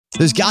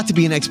There's got to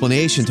be an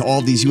explanation to all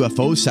of these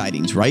UFO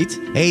sightings, right?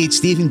 Hey, it's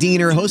Stephen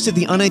Diener, host of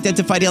the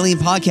Unidentified Alien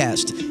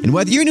Podcast. And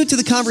whether you're new to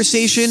the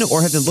conversation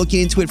or have been looking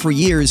into it for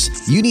years,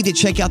 you need to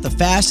check out the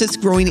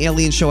fastest growing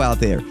alien show out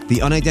there,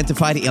 the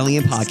Unidentified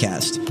Alien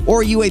Podcast,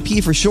 or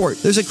UAP for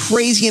short. There's a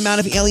crazy amount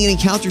of alien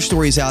encounter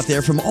stories out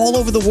there from all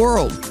over the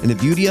world. And the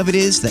beauty of it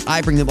is that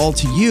I bring them all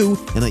to you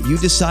and let you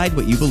decide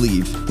what you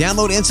believe.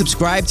 Download and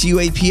subscribe to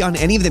UAP on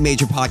any of the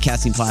major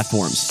podcasting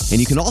platforms. And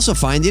you can also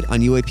find it on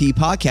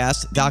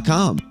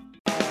UAPpodcast.com.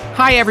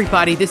 Hi,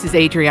 everybody. This is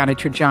Adriana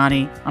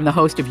Trajani. I'm the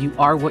host of You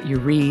Are What You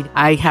Read.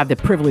 I have the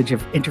privilege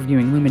of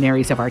interviewing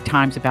luminaries of our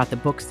times about the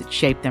books that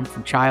shaped them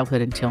from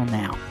childhood until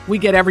now. We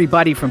get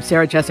everybody from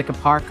Sarah Jessica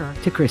Parker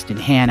to Kristen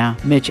Hanna,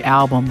 Mitch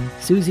Albom,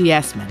 Susie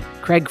Essman,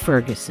 Craig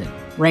Ferguson,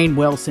 Rainn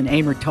Wilson,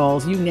 Amor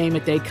Tolls, you name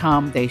it, they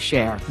come, they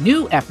share.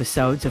 New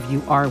episodes of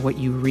You Are What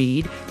You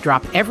Read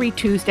drop every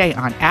Tuesday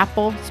on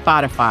Apple,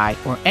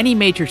 Spotify, or any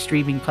major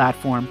streaming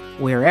platform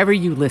wherever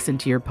you listen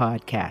to your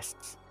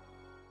podcasts.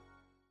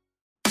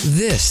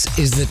 This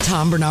is the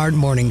Tom Barnard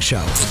Morning Show.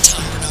 The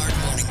Tom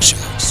Barnard Morning Show.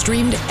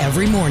 Streamed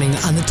every morning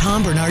on the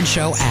Tom Barnard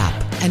Show app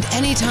and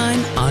anytime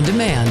on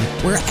demand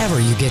wherever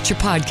you get your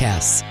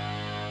podcasts.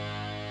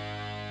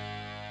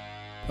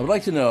 I would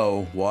like to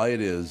know why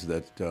it is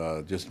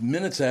that just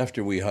minutes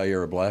after we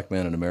hire a black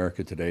man in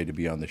America today to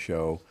be on the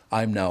show,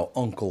 I'm now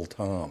Uncle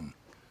Tom.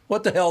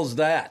 What the hell's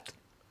that?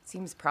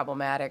 Seems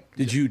problematic.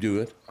 Did you do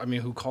it? I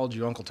mean, who called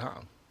you Uncle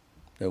Tom?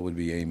 That would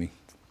be Amy.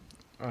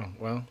 Oh,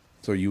 well.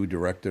 So you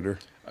directed her?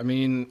 I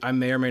mean, I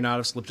may or may not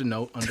have slipped a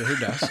note under her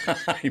desk.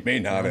 You may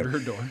not have. Under her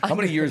door. How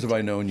many years have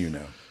I known you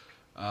now?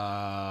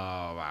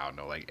 I don't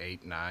know, like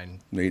 8, 9.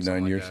 8,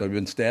 9 years. Like So I've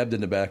been stabbed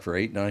in the back for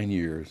 8, 9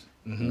 years.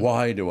 Mm-hmm.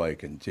 Why do I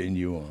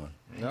continue on?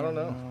 I don't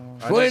know.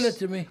 Explain it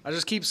to me. I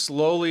just keep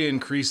slowly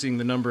increasing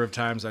the number of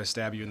times I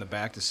stab you in the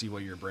back to see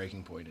what your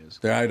breaking point is.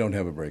 I don't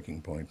have a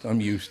breaking point. I'm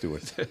used to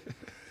it.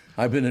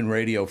 I've been in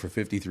radio for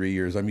 53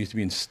 years. I'm used to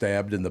being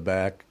stabbed in the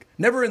back.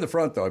 Never in the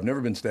front, though. I've never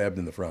been stabbed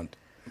in the front.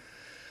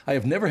 I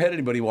have never had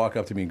anybody walk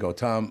up to me and go,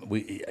 Tom,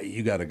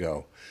 you got to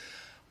go.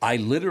 I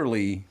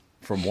literally,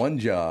 from one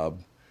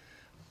job,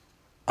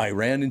 I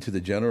ran into the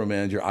general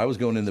manager. I was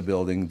going in the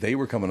building. They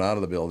were coming out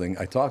of the building.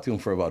 I talked to him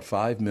for about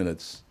 5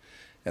 minutes,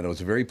 and it was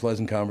a very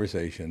pleasant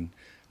conversation.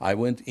 I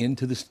went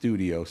into the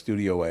studio,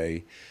 Studio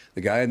A.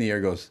 The guy in the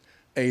air goes,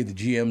 hey, the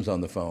GM's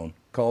on the phone.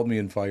 Called me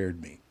and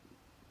fired me.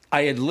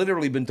 I had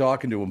literally been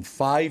talking to him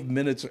 5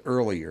 minutes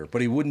earlier,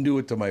 but he wouldn't do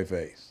it to my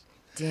face.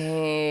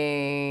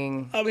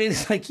 Dang. I mean,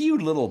 it's like, you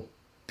little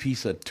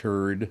piece of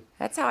turd.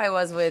 That's how I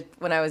was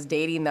when I was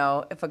dating,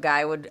 though. If a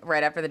guy would,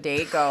 right after the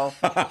date, go,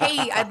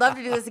 hey, I'd love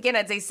to do this again,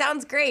 I'd say,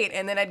 sounds great.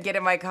 And then I'd get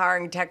in my car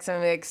and text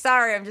him, like,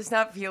 sorry, I'm just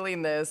not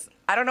feeling this.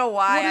 I don't know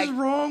why. What is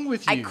wrong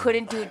with you? I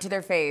couldn't do it to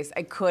their face.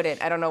 I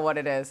couldn't. I don't know what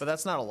it is. But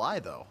that's not a lie,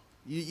 though.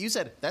 You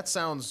said, that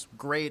sounds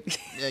great,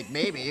 like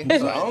maybe.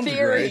 Sounds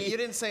great. You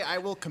didn't say, I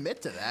will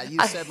commit to that. You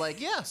said,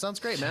 like, yeah, sounds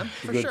great, man,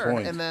 for Good sure.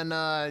 point. And then,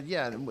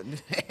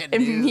 and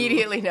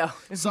Immediately no.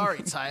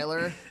 Sorry,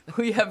 Tyler.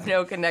 We have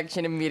no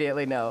connection.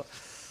 Immediately no.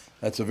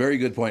 That's a very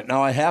good point.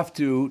 Now, I have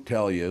to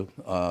tell you,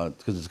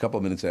 because it's a couple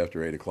of minutes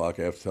after 8 o'clock,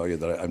 I have to tell you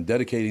that I'm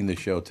dedicating the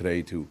show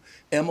today to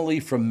Emily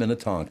from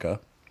Minnetonka.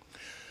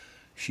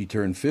 She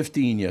turned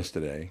 15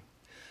 yesterday.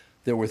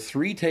 There were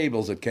 3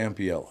 tables at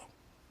Campiello.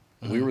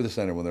 Mm-hmm. We were the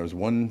center when there was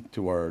one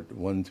to our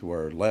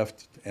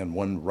left and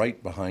one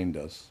right behind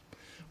us.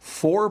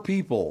 4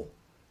 people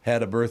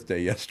had a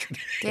birthday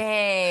yesterday.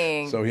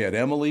 Dang. So he had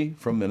Emily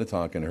from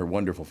Minnetonka and her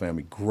wonderful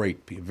family.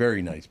 Great people,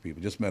 very nice people.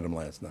 Just met them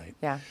last night.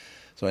 Yeah.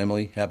 So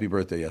Emily, happy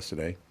birthday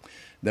yesterday.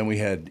 Then we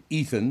had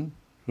Ethan,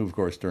 who of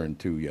course turned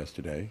 2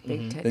 yesterday.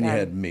 Then you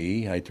had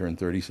me. I turned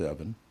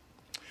 37.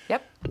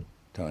 Yep.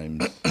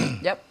 Times.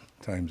 Yep.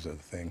 Times a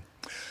thing.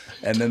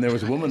 And then there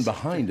was a woman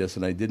behind us,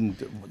 and I didn't,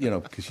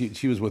 because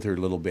she was with her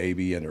little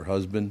baby and her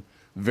husband.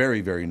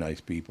 Very, very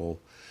nice people.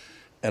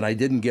 And I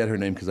didn't get her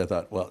name because I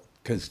thought, well,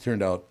 because it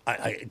turned out,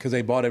 because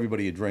I bought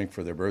everybody a drink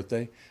for their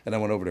birthday, and I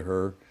went over to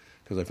her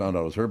because I found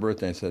out it was her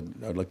birthday. I said,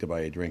 I'd like to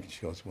buy a drink. And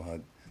she goes, well,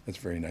 that's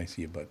very nice of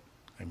you, but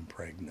I'm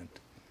pregnant.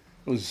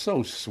 It was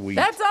so sweet.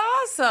 That's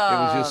awesome. It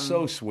was just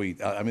so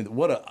sweet. I mean,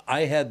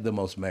 I had the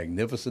most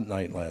magnificent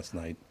night last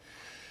night.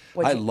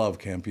 I love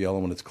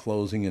Campiello when it's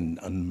closing, and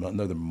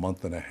another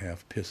month and a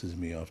half pisses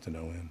me off to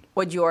no end.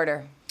 What'd you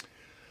order?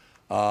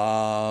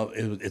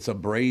 It's a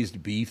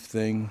braised beef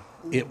thing.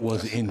 It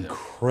was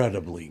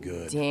incredibly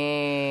good.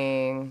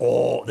 Dang.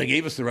 Oh, they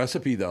gave us the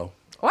recipe, though.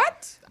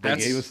 What? They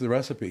gave us the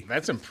recipe.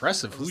 That's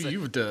impressive. Who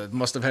you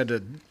must have had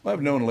to... Well,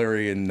 I've known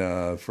Larry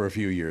for a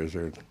few years.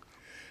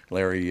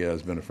 Larry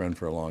has been a friend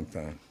for a long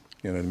time.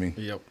 You know what I mean?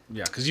 Yep.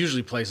 Yeah, because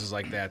usually places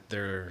like that,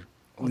 they're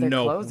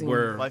closing.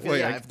 Well, I feel,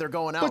 if they're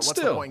going out, what's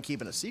the point in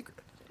keeping a secret?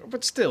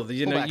 But still,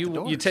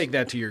 you take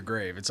that to your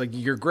grave. It's like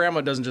your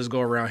grandma doesn't just go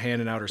around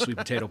handing out her sweet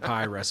potato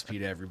pie recipe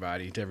to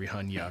everybody, to every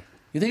hun yuck.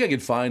 You think I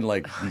could find,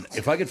 like,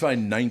 if I could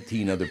find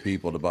 19 other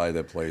people to buy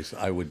that place,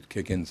 I would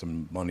kick in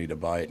some money to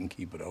buy it and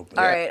keep it open.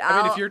 All right.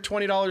 I mean, if you're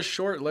 $20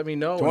 short, let me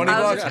know. 20 I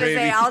was bucks, just going to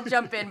say, baby. I'll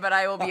jump in, but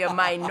I will be a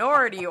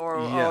minority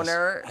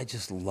owner. I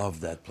just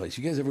love that place.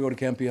 You guys ever go to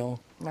Campiello?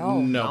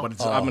 No,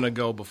 but I'm going to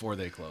go before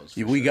they close.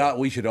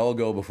 We should all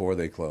go before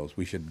they close.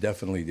 We should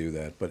definitely do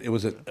that. But it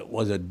was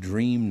a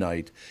dream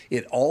night.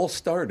 It all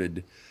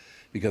started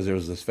because there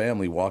was this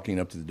family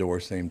walking up to the door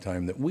same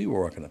time that we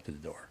were walking up to the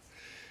door.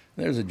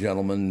 There's a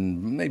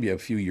gentleman, maybe a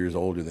few years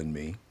older than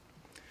me.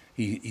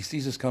 He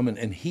sees us coming,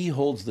 and he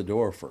holds the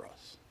door for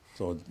us.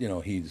 So,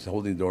 he's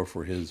holding the door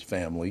for his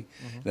family.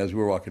 Mm-hmm. And as we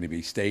were walking in,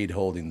 he stayed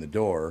holding the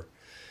door.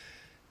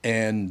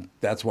 And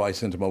that's why I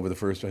sent him over the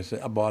first time.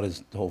 I bought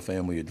his whole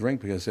family a drink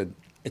because I said,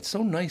 it's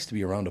so nice to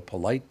be around a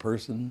polite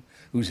person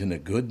who's in a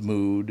good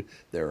mood.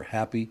 They're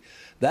happy.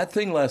 That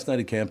thing last night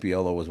at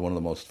Campiello was one of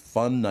the most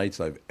fun nights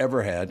I've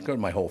ever had, because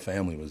my whole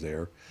family was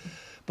there.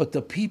 But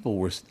the people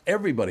were,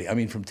 everybody, I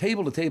mean, from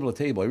table to table to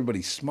table,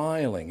 everybody's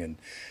smiling and,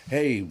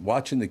 hey,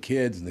 watching the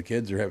kids, and the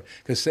kids are having,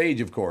 because Sage,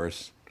 of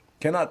course,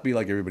 cannot be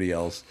like everybody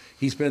else.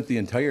 He spent the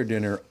entire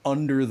dinner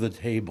under the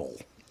table.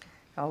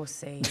 Oh,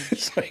 Sage.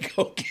 It's like,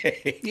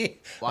 okay.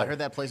 Well, I heard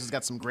that place has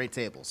got some great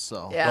tables,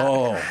 so. Yeah.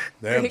 Oh,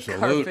 Great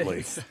absolutely.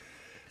 carpets.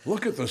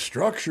 Look at the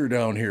structure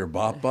down here,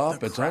 Bop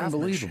Bop. It's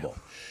unbelievable.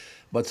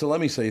 But so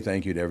let me say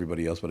thank you to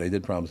everybody else. But I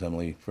did promise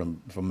Emily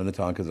from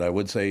Minnetonka that I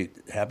would say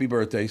happy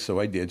birthday. So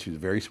I did. She was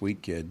a very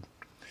sweet kid.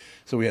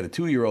 So we had a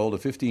 2-year-old, a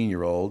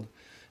 15-year-old,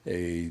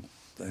 I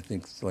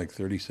think it's like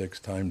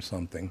 36 times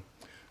something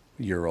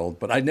year old.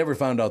 But I never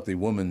found out the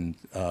woman's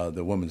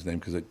name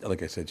because,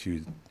 like I said,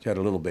 she had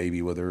a little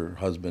baby with her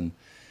husband,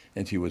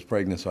 and she was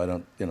pregnant. So I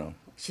don't,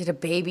 She had a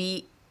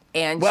baby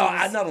and Well,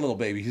 not a little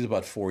baby. She's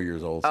about 4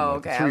 years old. Oh,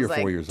 okay. 3 I or was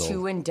 4 years old.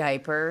 2 in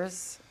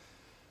diapers.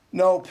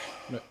 Nope.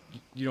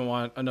 You don't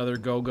want another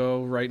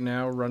go-go right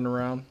now running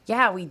around?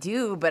 Yeah, we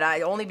do, but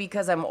only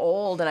because I'm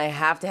old and I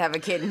have to have a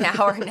kid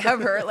now or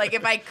never. Like,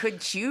 if I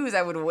could choose,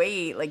 I would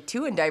wait. Like,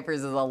 2 in diapers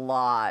is a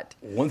lot.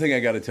 One thing I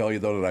got to tell you,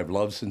 though, that I've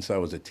loved since I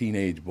was a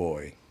teenage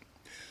boy,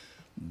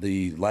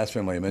 the last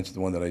family I mentioned,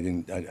 the one that I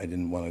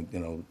didn't want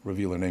to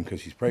reveal her name because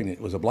she's pregnant,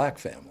 it was a black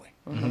family.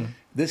 Mm-hmm.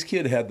 This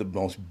kid had the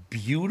most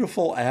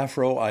beautiful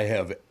afro I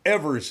have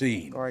ever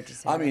seen.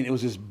 Gorgeous. I mean, it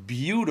was this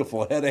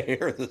beautiful head of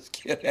hair this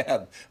kid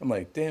had. I'm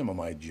like, damn, am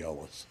I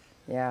jealous?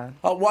 Yeah.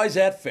 Why is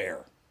that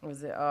fair?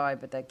 Was it? Oh, I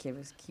bet that kid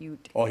was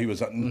cute. Oh, he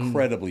was an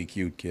incredibly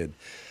cute kid.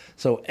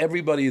 So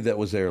everybody that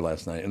was there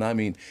last night,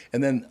 and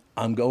then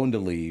I'm going to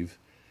leave,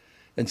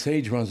 and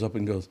Sage runs up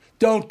and goes,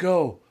 "Don't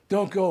go,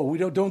 don't go,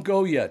 don't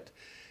go yet."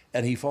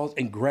 And he falls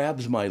and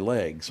grabs my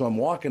leg. So I'm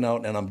walking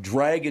out and I'm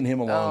dragging him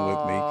along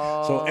with me.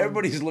 So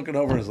everybody's looking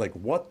over and is like,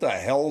 what the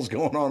hell's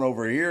going on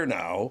over here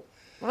now?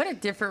 What a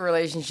different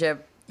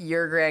relationship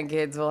your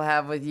grandkids will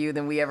have with you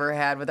than we ever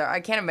had with our.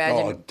 I can't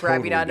imagine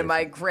grabbing onto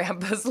my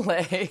grandpa's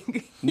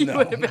leg. He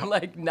would have been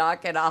like,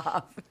 knock it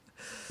off.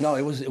 No,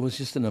 it was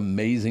just an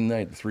amazing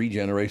night. 3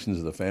 generations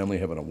of the family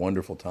having a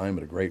wonderful time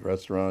at a great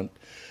restaurant.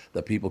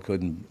 The people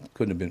couldn't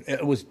have been.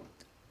 It was,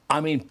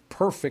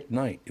 perfect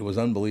night. It was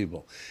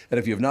unbelievable. And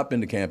if you have not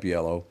been to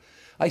Campiello,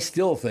 I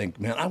still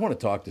think, man, I want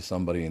to talk to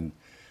somebody. And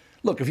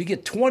look, if you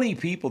get 20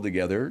 people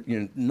together,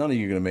 none of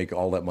you are going to make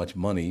all that much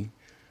money,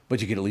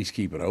 but you can at least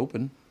keep it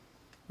open.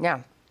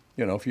 Yeah.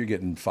 If you're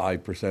getting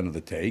 5% of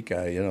the take,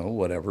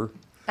 whatever.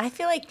 I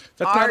feel like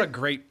that's not a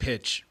great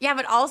pitch. Yeah,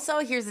 but also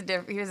here's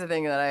the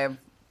thing that I have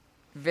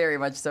very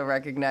much so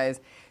recognize.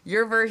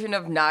 Your version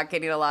of not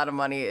getting a lot of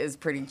money is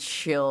pretty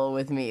chill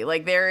with me.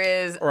 Like there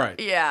is, right?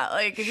 Yeah,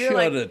 like if you're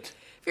if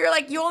you're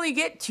like you only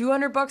get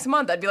 $200 a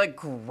month, I'd be like,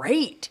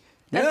 great,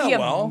 that'd be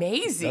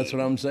amazing. That's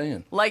what I'm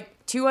saying.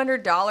 Like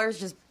 $200,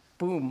 just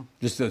boom.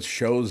 Just that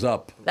shows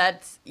up.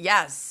 That's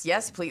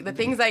yes, please. The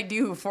things I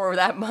do for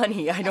that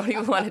money, I don't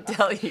even want to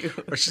tell you.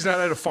 Or she's not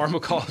at a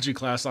pharmacology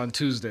class on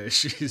Tuesday.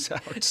 She's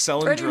out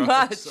selling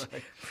drugs.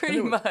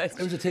 Pretty much.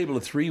 There was a table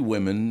of 3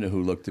 women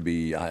who looked to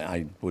be,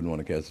 I wouldn't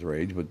want to guess their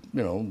age, but,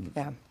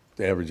 the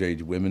average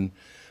age women.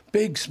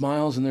 Big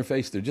smiles in their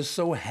face. They're just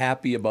so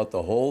happy about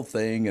the whole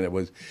thing. And it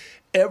was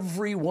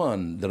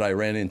everyone that I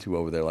ran into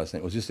over there last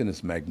night was just in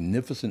this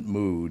magnificent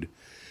mood.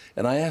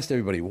 And I asked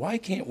everybody, why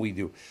can't we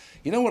do...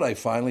 You know what I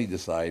finally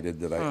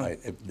decided that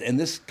and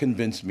this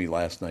convinced me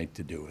last night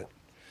to do it,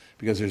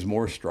 because there's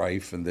more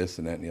strife and this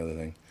and that and the other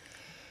thing.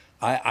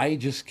 I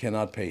just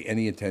cannot pay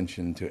any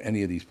attention to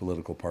any of these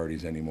political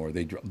parties anymore.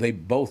 They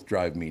both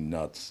drive me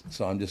nuts.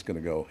 So I'm just going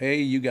to go, hey,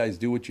 you guys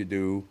do what you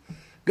do.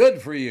 Good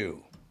for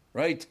you,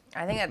 right?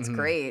 I think that's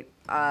great.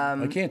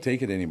 I can't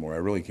take it anymore. I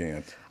really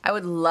can't. I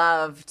would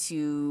love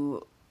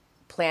to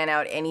plan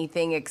out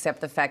anything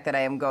except the fact that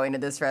I am going to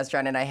this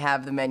restaurant and I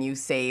have the menu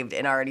saved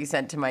and already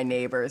sent to my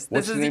neighbors.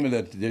 What's the name of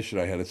that dish that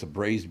I had? It's a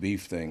braised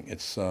beef thing.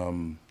 It's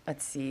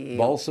let's see,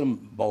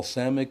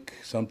 balsamic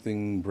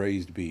something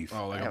braised beef.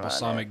 Oh, like a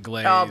balsamic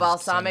glaze. Oh,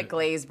 balsamic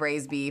glazed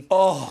braised beef.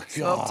 Oh, God.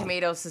 Smoked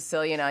tomato,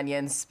 Sicilian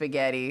onions,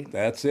 spaghetti.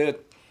 That's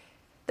it.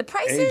 The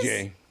prices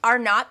AJ. are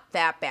not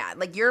that bad.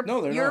 Like No,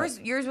 they're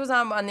yours was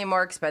on the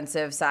more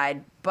expensive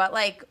side, but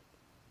like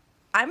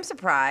I'm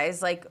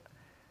surprised. Like,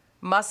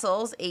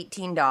 mussels,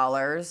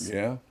 $18.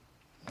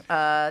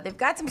 Yeah. They've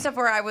got some stuff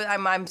where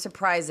I'm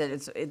surprised that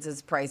it's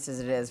as priced as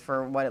it is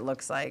for what it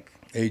looks like.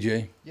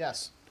 AJ,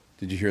 Yes.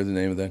 did you hear the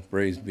name of that?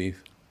 Braised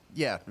beef?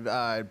 Yeah.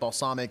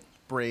 Balsamic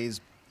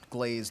braised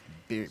glazed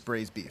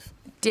braised beef.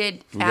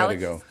 Did We gotta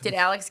Alex go. Did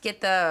Alex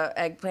get the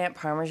eggplant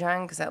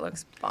parmesan? Because that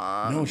looks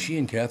bomb. No, she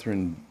and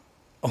Catherine.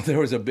 Oh, there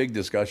was a big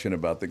discussion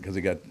about that because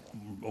they got,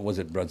 was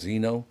it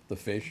Brazzino, the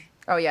fish?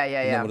 Oh yeah.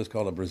 Isn't that what it's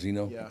called, a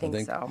Brazzino? Yeah. I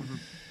think so.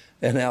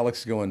 And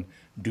Alex going,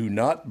 do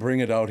not bring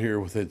it out here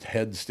with its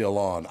head still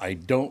on. I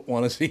don't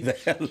want to see the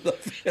head of the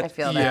fish. I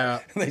feel that. Yeah.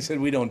 And they said,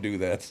 we don't do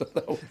that. So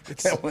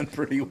that went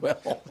pretty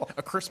well.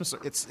 A Christmas.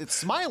 It's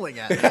smiling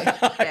at me.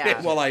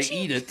 Yeah. While I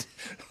eat it,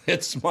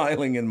 it's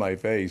smiling in my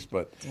face.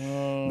 But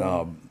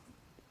no,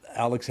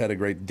 Alex had a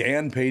great,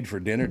 Dan paid for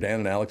dinner. Dan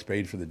and Alex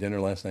paid for the dinner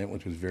last night,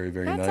 which was very,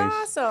 very That's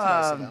nice.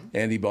 awesome.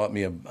 Andy bought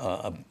me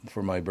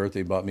for my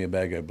birthday, bought me a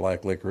bag of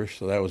black licorice.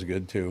 So that was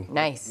good too.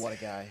 Nice. What a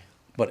guy.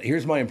 But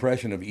here's my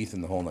impression of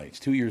Ethan the whole night. He's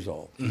 2 years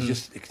old. He's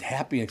just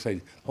happy and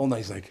excited. The whole night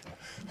he's like,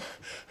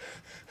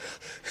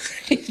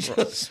 he's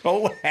just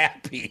so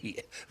happy.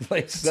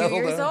 Like, 2 settle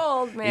years down.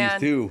 old, man.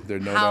 He's 2.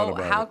 There's no doubt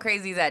about How it.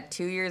 crazy is that?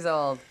 2 years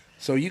old.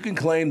 So you can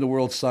claim the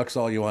world sucks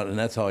all you want, and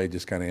that's how I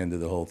just kind of ended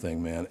the whole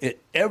thing, man.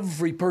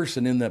 Every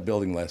person in that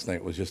building last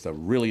night was just a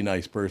really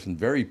nice person,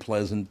 very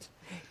pleasant.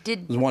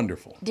 It was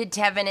wonderful. Did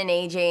Tevin and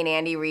AJ and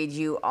Andy read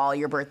you all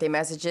your birthday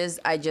messages?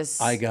 I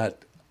got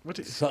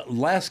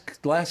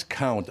last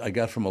count I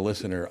got from a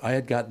listener. I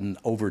had gotten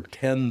over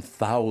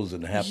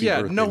 10,000 happy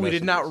birthday no, we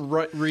did messages.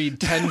 not read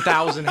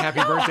 10,000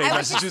 happy birthday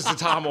messages to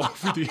Tom over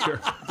the year.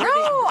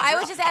 No, I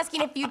was just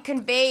asking if you'd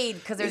conveyed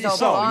because there's a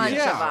bunch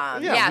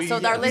of them.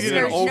 So our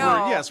listeners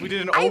know. Yes, we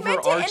did an I meant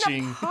overarching. it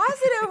in a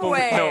positive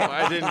way. No,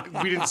 I didn't.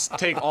 We didn't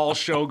take all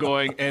show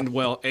going. And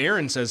well,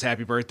 Aaron says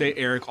happy birthday.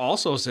 Eric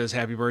also says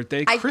happy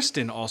birthday.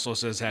 Kristen also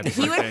says happy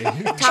birthday.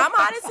 Tom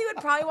honestly would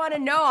probably want to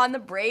know on the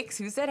breaks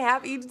who said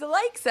happy to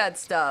likes that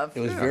stuff. It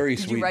was very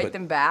Did sweet. you write but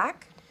them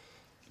back?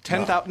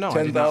 10,000. No,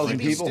 I did not. 10,000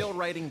 Maybe he's people. still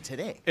writing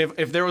today.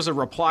 If there was a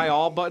reply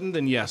all button,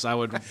 then yes, I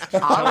would. All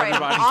right,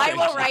 I thank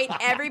will you. write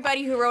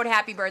everybody who wrote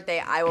happy birthday.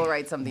 I will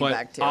write something But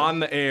back too. on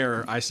the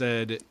air, I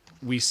said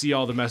we see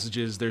all the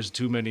messages. There's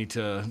too many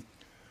to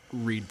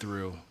read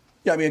through.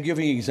 Yeah, I mean, I'll give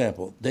you an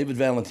example. David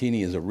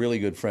Valentini is a really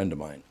good friend of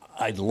mine.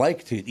 I'd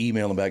like to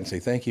email him back and say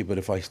thank you, but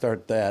if I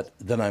start that,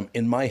 then I'm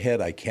in my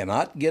head. I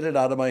cannot get it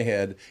out of my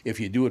head. If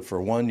you do it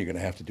for one, you're going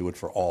to have to do it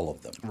for all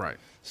of them. Right.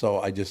 So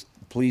I just,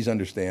 please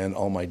understand,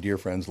 all my dear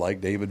friends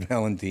like David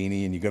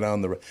Valentini, and you go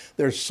down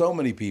there's so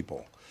many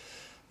people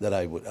that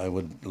I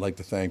would like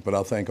to thank, but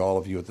I'll thank all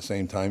of you at the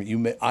same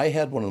time. I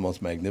had one of the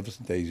most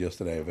magnificent days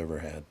yesterday I've ever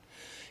had.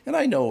 And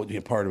I know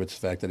part of it's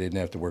the fact that I didn't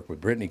have to work with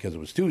Brittany because it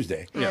was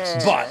Tuesday.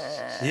 Yes. But,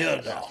 you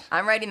know.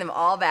 I'm writing them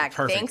all back.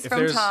 Perfect. Thanks If from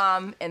there's-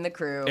 Tom and the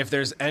crew. If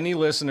there's any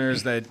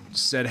listeners that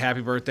said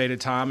happy birthday to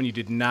Tom and you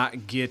did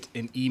not get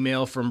an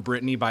email from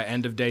Brittany by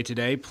end of day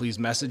today, please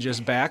message us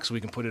back so we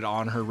can put it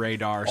on her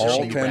radar. So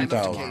All she can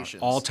 10,000.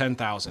 Ramifications. All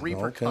 10,000.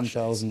 All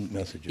 10,000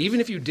 messages.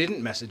 Even if you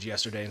didn't message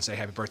yesterday and say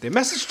happy birthday,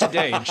 message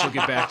today and she'll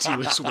get back to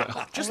you as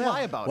well. Just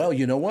lie about Well, it.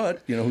 you know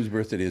what? You know whose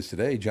birthday it is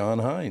today? John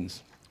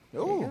Hines.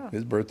 Oh,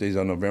 His birthday's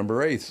on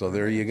November 8th, so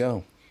there you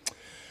go.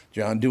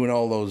 John doing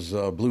all those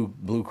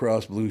Blue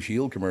Cross Blue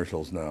Shield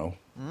commercials now.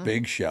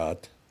 Big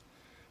shot.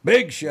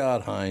 Big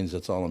shot, Hines.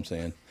 That's all I'm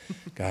saying.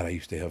 God, I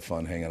used to have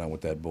fun hanging out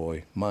with that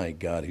boy. My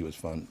God, he was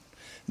fun.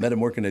 Met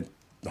him working at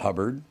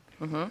Hubbard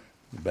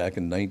back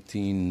in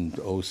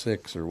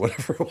 1906 or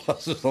whatever it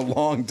was. It was a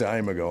long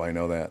time ago. I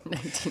know that.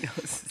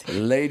 1906.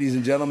 Ladies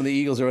and gentlemen, the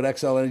Eagles are at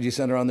XL Energy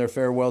Center on their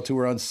farewell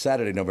tour on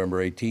Saturday,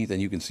 November 18th,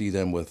 and you can see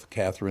them with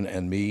Catherine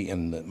and me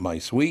in my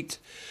suite.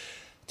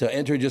 To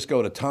enter, just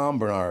go to Tom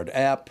Barnard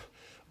app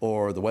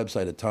or the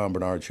website at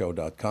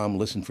tombernardshow.com.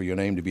 Listen for your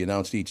name to be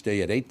announced each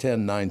day at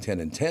 8:10, 9:10,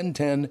 and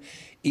 10:10.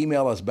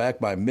 Email us back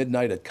by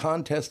midnight at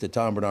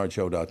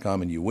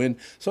contest@tombernardshow.com, and you win.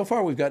 So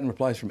far, we've gotten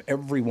replies from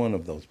every one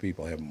of those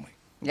people, haven't we?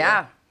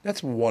 Yeah.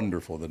 That's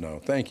wonderful to know.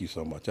 Thank you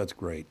so much. That's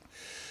great.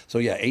 So,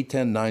 yeah,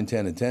 8:10,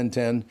 9:10, and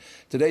 10:10.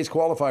 Today's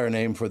qualifier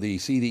name for the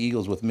See the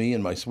Eagles with Me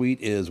in my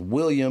suite is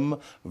William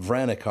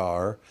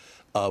Vranikar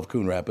of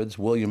Coon Rapids.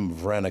 William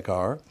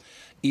Vranikar.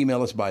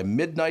 Email us by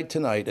midnight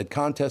tonight at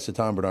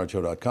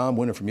contest@tombernardshow.com.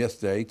 Winner from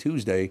yesterday,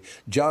 Tuesday,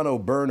 John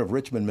O'Byrne of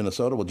Richmond,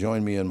 Minnesota, will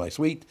join me in my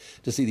suite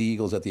to see the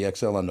Eagles at the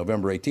XL on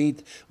November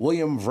 18th.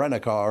 William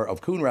Vranikar of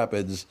Coon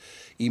Rapids.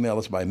 Email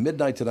us by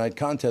midnight tonight,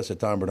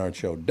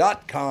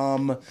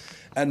 contest@tombernardshow.com.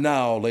 And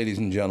now, ladies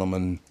and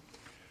gentlemen,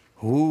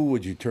 who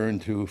would you turn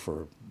to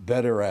for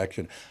better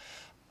action?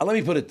 Let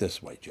me put it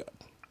this way, Judd.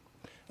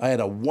 I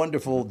had a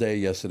wonderful day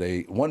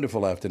yesterday,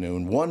 wonderful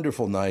afternoon,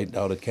 wonderful night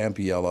out at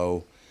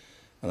Campiello.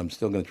 And I'm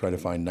still going to try to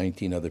find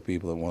 19 other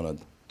people that want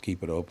to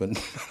keep it open.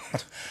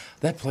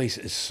 That place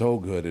is so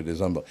good. It is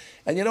unbelievable.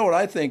 And you know what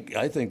I think?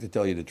 I think, to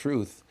tell you the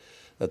truth,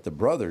 that the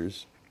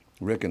brothers,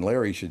 Rick and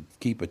Larry, should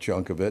keep a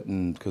chunk of it,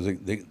 and because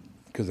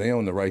they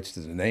own the rights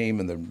to the name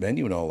and the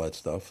menu and all that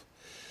stuff.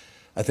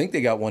 I think they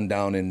got one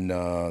down in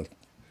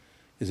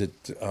Is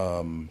it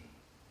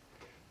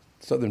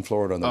Southern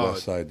Florida on the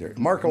west side there?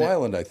 Marco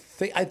Island, I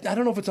think. I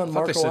don't know if it's on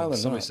Marco Island.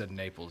 Somebody said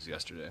Naples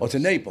yesterday. Oh, it's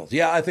in Naples.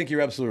 Yeah, I think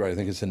you're absolutely right. I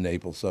think it's in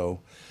Naples. So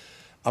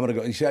I'm going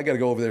to go. You see, I got to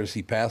go over there to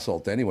see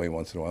Passolt anyway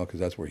once in a while because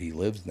that's where he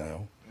lives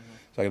now.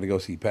 So I got to go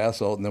see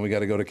Passolt, and then we got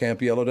to go to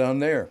Campiello down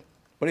there.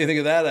 What do you think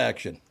of that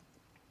action?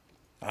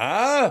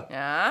 Ah?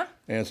 Yeah?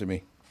 Answer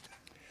me.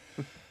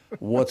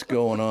 What's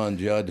going on,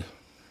 Judd?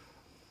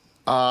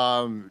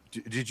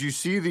 Did you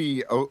see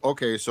the?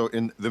 Okay, so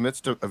in the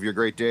midst of your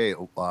great day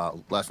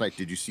last night,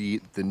 did you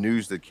see the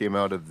news that came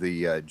out of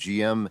the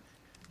GM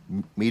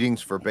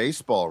meetings for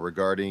baseball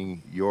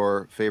regarding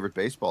your favorite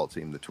baseball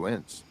team, the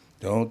Twins?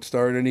 Don't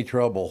start any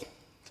trouble.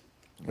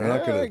 They're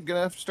not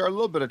gonna have to start a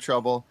little bit of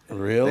trouble.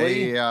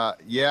 Really?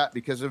 Yeah,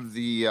 because of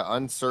the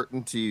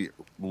uncertainty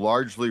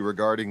largely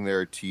regarding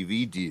their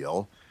TV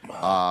deal.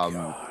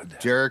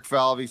 Derek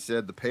Falvey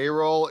said the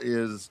payroll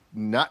is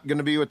not going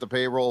to be what the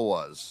payroll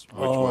was,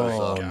 which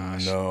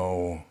was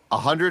no,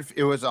 100.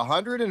 It was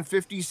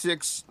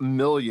 156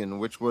 million,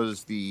 which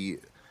was the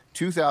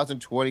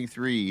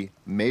 2023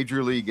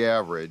 Major League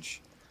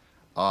average.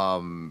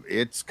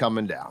 It's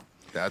coming down.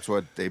 That's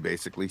what they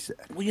basically said.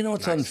 Well, you know,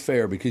 it's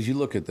unfair because you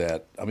look at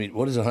that. I mean,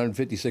 what is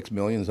 156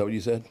 million? Is that what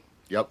you said?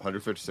 Yep,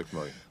 156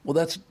 million. Well,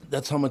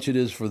 that's how much it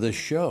is for this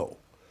show.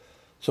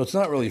 So it's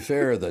not really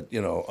fair that,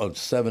 you know,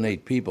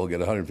 7-8 people get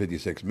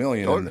 156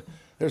 million. And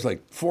there's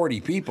like 40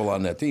 people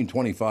on that team,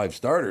 25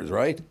 starters,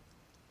 right?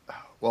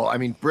 Well, I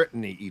mean,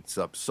 Brittany eats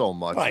up so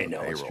much. I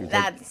know, it's true.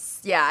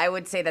 I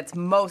would say that's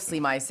mostly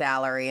my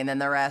salary, and then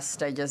the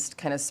rest I just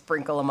kind of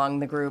sprinkle among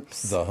the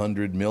groups. The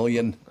 100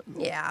 million.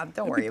 Yeah,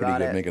 don't worry Pretty about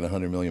good it. making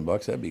 $100 million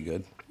bucks. That'd be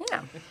good.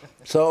 Yeah.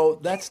 So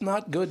that's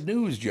not good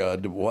news,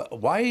 Judd.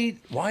 Why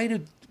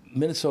do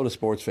Minnesota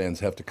sports fans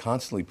have to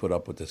constantly put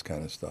up with this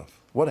kind of stuff?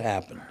 What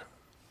happened?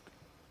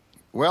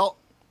 Well,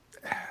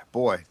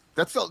 boy,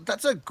 that's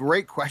a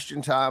great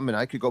question, Tom, and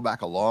I could go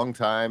back a long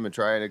time and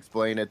try and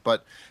explain it.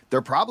 But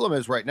their problem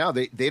is right now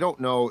they don't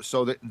know.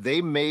 So that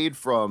they made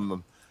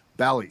from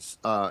Bally's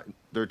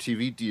their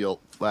TV deal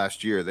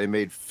last year. They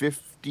made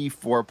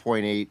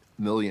 $54.8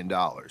 million.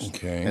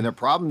 Okay. And the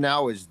problem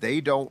now is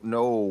they don't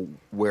know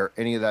where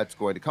any of that's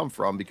going to come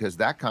from because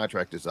that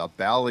contract is up.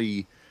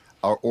 Bally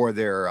or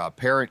their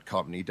parent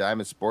company,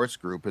 Diamond Sports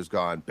Group, has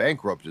gone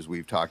bankrupt, as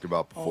we've talked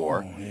about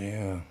before. Oh,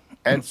 yeah.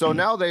 And so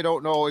now they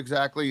don't know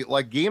exactly,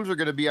 like games are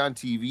going to be on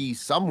TV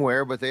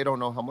somewhere, but they don't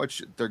know how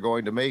much they're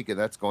going to make, and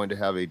that's going to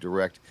have a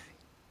direct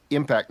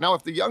impact. Now,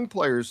 if the young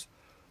players,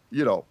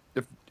 you know,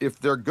 if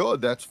they're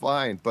good, that's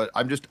fine. But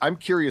I'm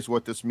curious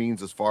what this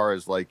means as far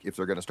as like if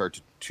they're going to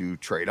start to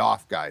trade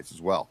off guys as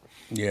well.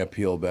 Yeah,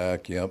 peel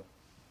back. Yep.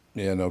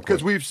 Yeah, no.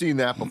 Because we've seen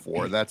that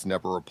before. That's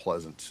never a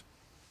pleasant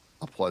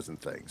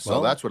thing.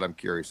 So that's what I'm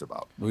curious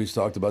about. We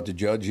talked about the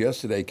Judge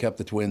yesterday, kept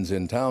the Twins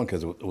in town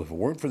because if it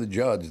weren't for the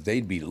Judge,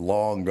 they'd be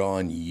long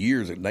gone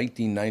years.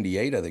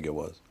 1998, I think it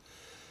was.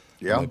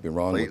 Yeah. I might be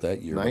wrong late with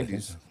that year.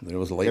 90s. It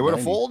was late. They would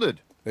have 90s.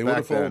 folded. They would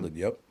have folded.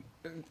 Yep.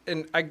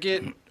 And I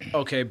get,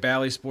 okay,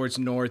 Bally Sports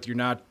North, you're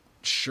not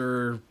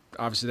sure.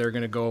 Obviously, they're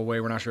going to go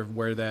away. We're not sure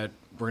where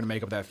we're going to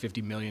make up that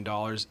 $50 million.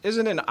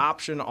 Isn't an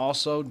option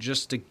also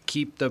just to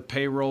keep the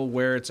payroll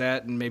where it's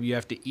at, and maybe you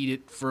have to eat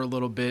it for a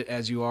little bit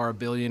as you are a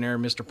billionaire,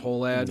 Mr.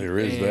 Polad? There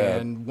is that.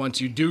 And once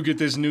you do get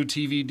this new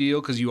TV deal,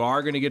 because you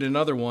are going to get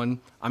another one,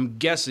 I'm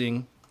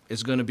guessing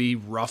it's going to be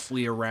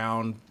roughly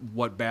around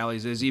what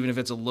Bally's is, even if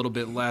it's a little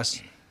bit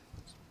less.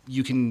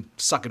 You can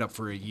suck it up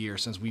for a year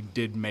since we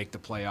did make the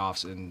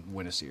playoffs and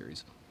win a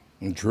series.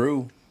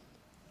 True.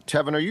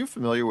 Tevin, are you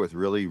familiar with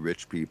really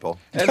rich people?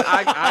 And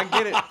I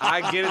get it.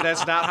 I get it.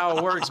 That's not how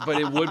it works,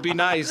 but it would be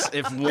nice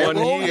if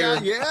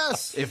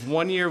if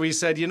 1 year we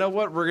said, you know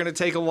what, we're going to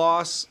take a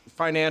loss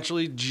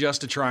financially just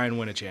to try and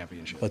win a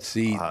championship. Let's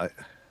see.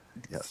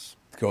 Yes.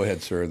 Go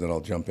ahead, sir, then I'll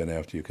jump in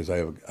after you because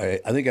I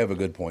think I have a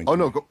good point. Oh,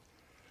 no,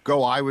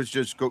 go. I was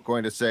just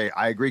going to say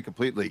I agree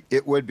completely.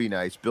 It would be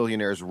nice.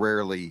 Billionaires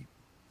rarely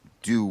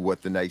do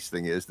what the nice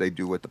thing is. They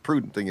do what the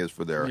prudent thing is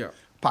for their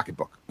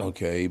pocketbook.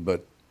 Okay,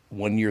 but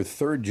when you're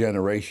third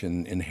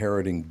generation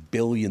inheriting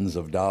billions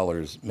of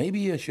dollars, maybe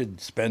you should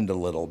spend a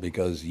little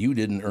because you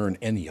didn't earn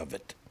any of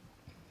it.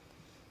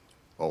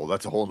 Oh,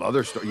 that's a whole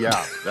other story.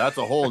 Yeah, that's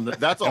a whole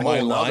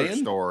other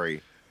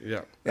story.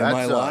 Yeah. Am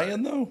I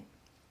lying, though?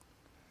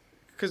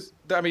 Because,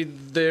 I mean,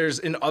 there's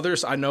in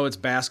others, I know it's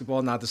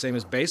basketball, not the same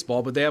as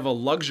baseball, but they have a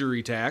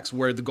luxury tax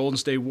where the Golden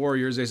State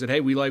Warriors, they said, hey,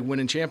 we like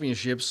winning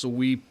championships, so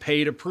we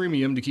paid a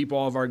premium to keep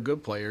all of our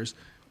good players.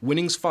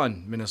 Winning's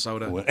fun,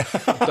 Minnesota.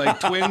 Like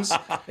Twins,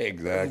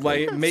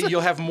 exactly. Like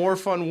you'll have more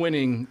fun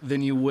winning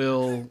than you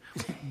will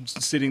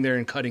sitting there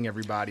and cutting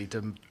everybody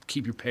to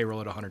keep your payroll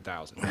at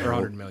 100,000 or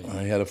 100 million.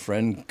 I had a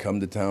friend come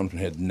to town and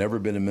had never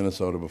been in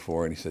Minnesota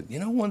before, and he said, you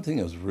know, one thing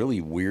that was really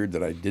weird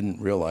that I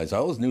didn't realize. I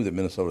always knew that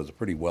Minnesota is a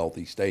pretty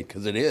wealthy state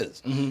because it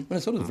is. Mm-hmm.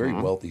 Minnesota's a very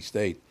wealthy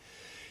state.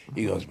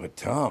 He goes, but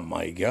Tom,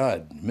 my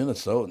God,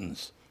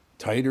 Minnesotans.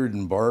 Tighter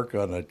than bark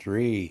on a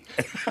tree.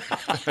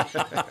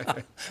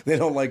 They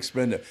don't like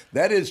spending.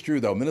 That is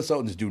true, though.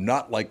 Minnesotans do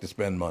not like to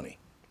spend money.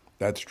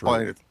 That's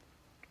true.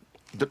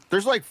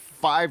 there's like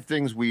 5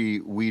 things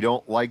we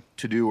don't like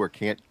to do or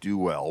can't do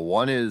well.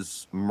 One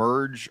is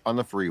merge on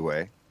the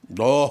freeway.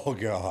 Oh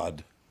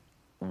God.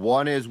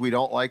 One is we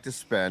don't like to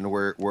spend.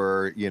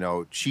 We're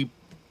cheap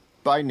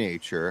by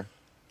nature.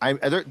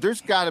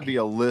 There's got to be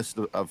a list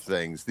of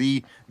things.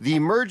 The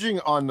merging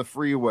on the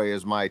freeway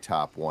is my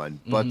top one,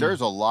 but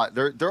there's a lot.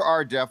 There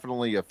are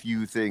definitely a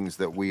few things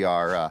that we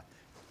are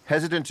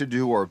hesitant to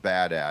do or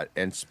bad at,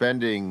 and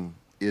spending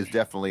is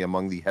definitely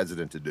among the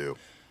hesitant to do.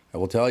 I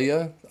will tell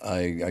you,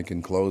 I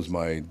can close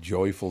my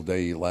joyful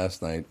day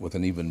last night with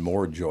an even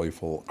more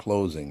joyful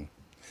closing.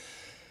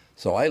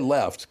 So I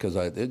left because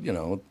it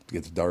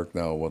gets dark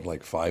now,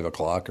 like 5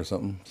 o'clock or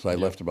something. So I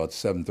left about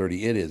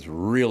 7:30. It is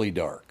really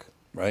dark,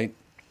 right?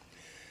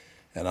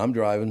 And I'm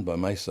driving by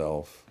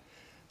myself.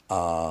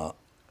 I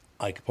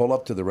pull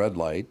up to the red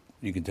light.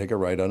 You can take a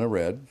right on a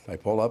red. I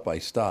pull up, I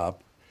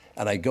stop,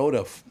 and I go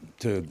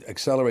to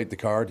accelerate the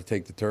car to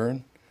take the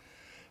turn.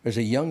 There's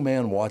a young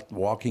man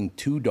walking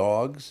 2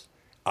 dogs.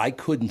 I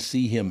couldn't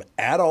see him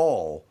at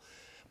all.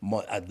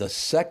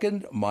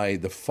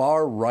 The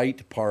far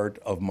right part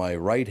of my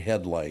right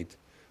headlight,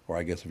 or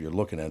I guess if you're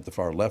looking at it, the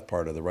far left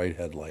part of the right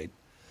headlight,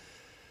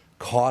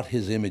 caught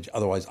his image.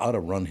 Otherwise, I'd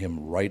have run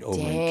him right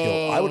over and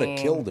killed. I would have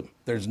killed him.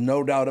 There's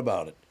no doubt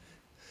about it.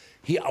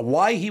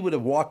 Why he would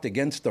have walked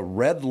against the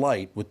red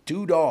light with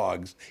 2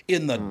 dogs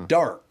in the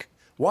dark?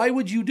 Why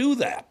would you do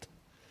that?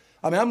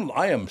 I mean,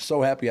 I am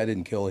so happy I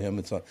didn't kill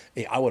him.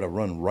 I would have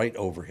run right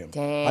over him.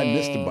 Dang. I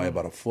missed him by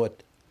about a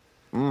foot.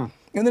 And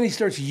then he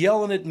starts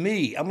yelling at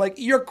me. I'm like,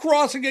 you're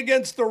crossing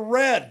against the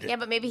red. Yeah,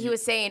 but maybe he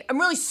was saying, I'm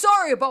really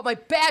sorry about my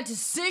bad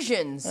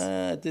decisions.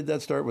 Did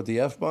that start with the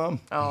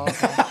F-bomb? Oh,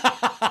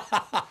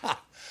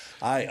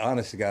 okay.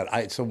 Honest to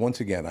God, so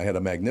once again, I had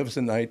a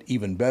magnificent night,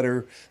 even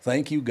better.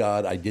 Thank you,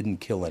 God, I didn't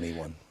kill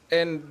anyone.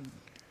 And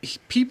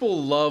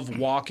people love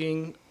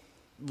walking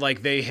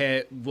like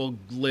they will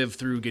live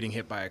through getting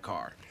hit by a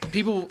car.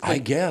 People, I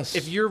guess.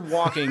 If you're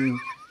walking,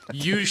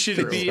 you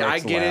should be, I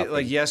get it,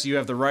 like, yes, you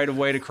have the right of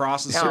way to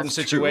cross in certain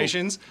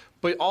situations,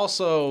 but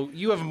also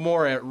you have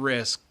more at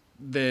risk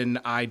than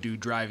I do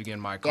driving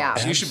in my car. Yeah.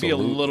 So you should be a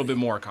little bit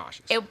more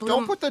cautious.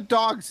 Don't put the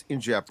dogs in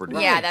jeopardy.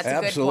 Yeah, that's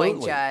a good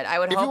point, Judd. I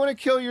would if hope. you want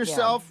to kill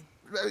yourself,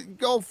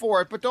 go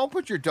for it, but don't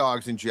put your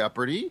dogs in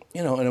jeopardy.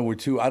 And there were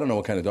 2, I don't know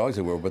what kind of dogs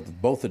they were,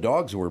 but both the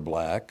dogs were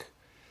black.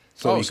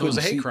 So it was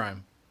a hate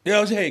crime. Yeah,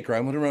 it was a hate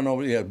crime. Would have run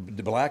over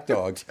the black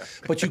dogs,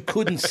 but you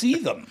couldn't see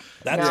them.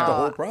 That's the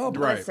whole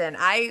problem. Right. Listen,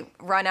 I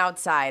run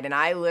outside and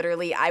I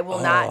will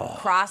not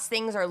cross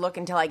things or look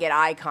until I get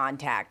eye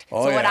contact.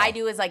 Oh, so what yeah. I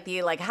do is like the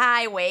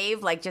hi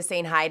wave, like just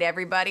saying hi to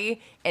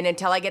everybody, and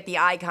until I get the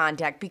eye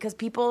contact, because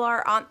people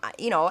are on,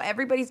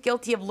 everybody's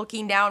guilty of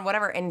looking down,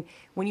 whatever. And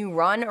when you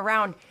run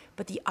around.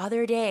 But the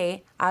other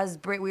day, I was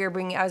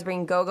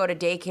bringing Go-Go to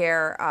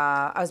daycare.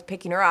 I was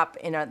picking her up,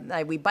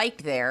 and we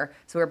biked there.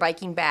 So we were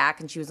biking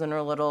back, and she was in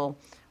her little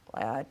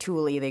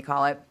Thule, they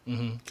call it.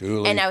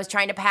 Thule. And I was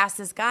trying to pass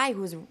this guy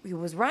who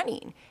was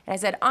running. And I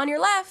said, on your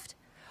left,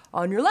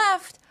 on your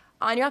left,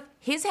 on your left.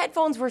 His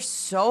headphones were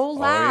so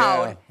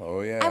loud.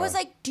 Oh, yeah. I was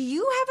like, do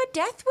you have a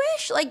death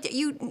wish? Like,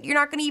 you're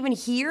not going to even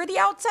hear the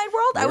outside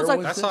world? I was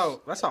like, that's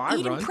how I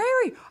Eden run.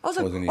 Prairie. I was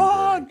like, Wasn't Eden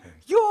on Prairie, okay.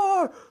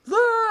 your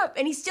left.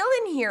 And he still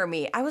didn't hear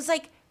me. I was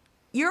like,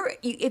 you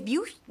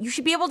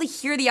should be able to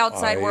hear the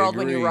outside I world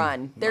when you agree.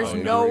 run. There's I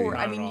no, agree. I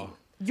Not at mean, all.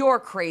 you're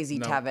crazy,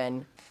 No.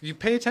 Tevin. You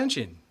pay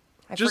attention.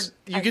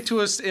 You get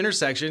to an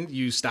intersection,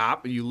 you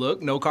stop, you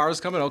look, no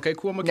cars coming. Okay,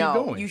 cool, I'm going to keep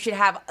going. You should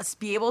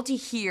be able to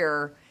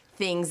hear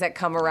things that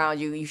come around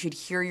you. You should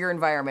hear your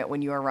environment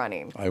when you are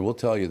running. I will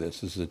tell you this.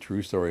 This is a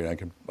true story,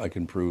 and I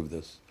can prove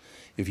this.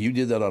 If you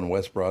did that on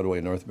West Broadway,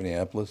 North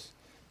Minneapolis,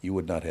 you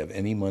would not have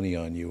any money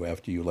on you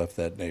after you left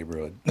that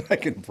neighborhood. I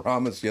can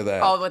promise you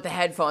that. Oh, with the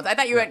headphones. I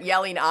thought you went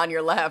yelling on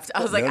your left.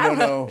 I was like, I don't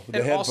know. No. The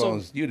And headphones,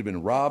 also- you'd have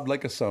been robbed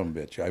like a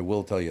sumbitch. I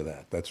will tell you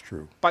that. That's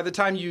true. By the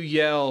time you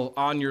yell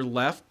on your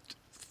left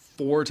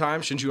 4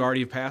 times, shouldn't you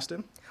already have passed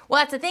him?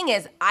 Well, that's the thing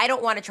is, I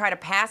don't want to try to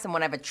pass him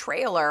when I have a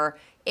trailer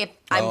if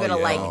I'm going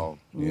to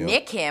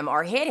nick him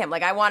or hit him.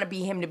 Like, I want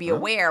him to be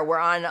aware we're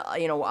on,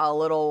 a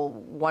little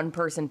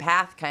one-person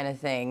path kind of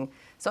thing.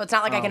 So it's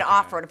not like I can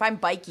off-road. If I'm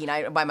biking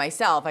by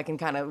myself, I can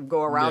kind of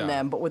go around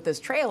them. But with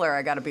this trailer,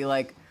 I got to be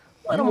like,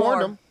 a little more.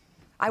 Warned him.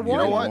 I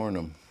warned him. Warn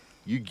them.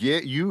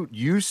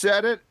 You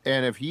said it,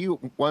 and if he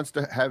wants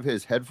to have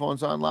his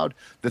headphones on loud,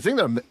 the thing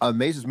that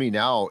amazes me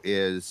now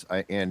is,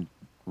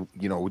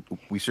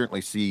 we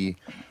certainly see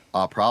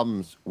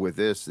problems with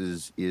this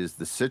is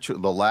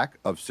the lack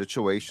of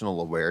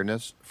situational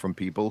awareness from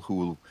people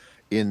who,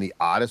 in the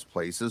oddest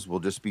places, will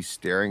just be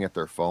staring at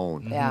their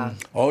phone. Yeah.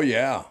 Oh,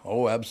 yeah.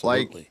 Oh,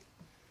 absolutely.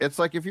 It's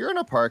like if you're in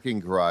a parking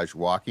garage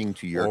walking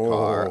to your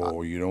car.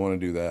 Oh, you don't want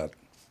to do that.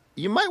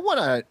 You might want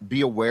to be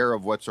aware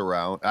of what's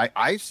around.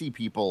 I see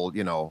people,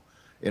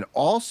 in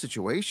all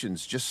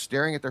situations just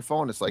staring at their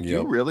phone. It's like,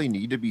 you really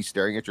need to be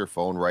staring at your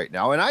phone right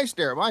now. And I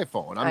stare at my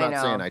phone. I'm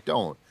not saying I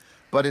don't.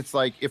 But it's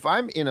like, if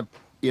I'm in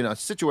a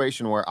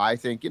situation where I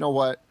think, you know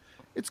what,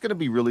 it's going to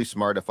be really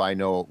smart if I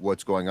know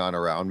what's going on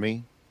around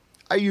me,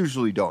 I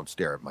usually don't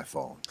stare at my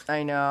phone.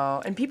 I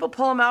know. And people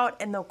pull them out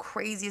in the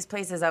craziest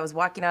places. I was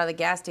walking out of the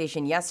gas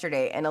station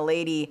yesterday, and a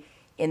lady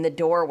in the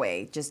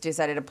doorway just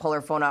decided to pull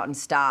her phone out and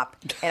stop.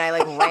 And I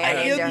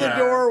ran into her. In the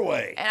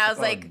doorway. And I was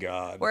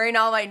wearing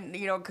all my,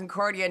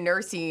 Concordia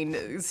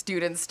nursing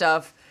student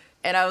stuff.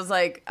 And I was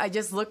like, I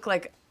just looked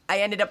like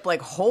I ended up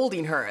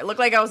holding her. It looked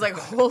like I was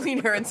holding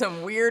her in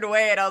some weird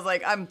way. And I was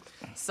like, I'm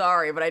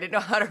sorry, but I didn't know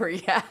how to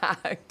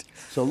react.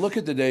 So look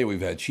at the day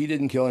we've had. She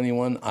didn't kill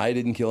anyone. I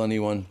didn't kill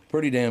anyone.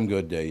 Pretty damn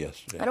good day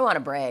yesterday. I don't want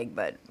to brag,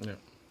 but... Yeah.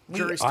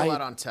 Jury's still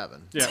out on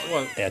Tevin. Yeah,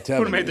 well, Tevin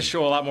would have made the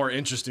show a lot more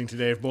interesting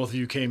today if both of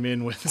you came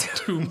in with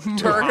two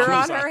murder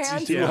on her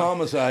hands. Two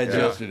homicides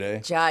yesterday.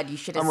 Judd, you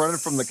should have... I'm running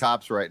from the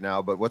cops right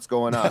now, but what's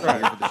going on?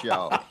 I'm here for the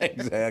show.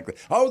 Exactly.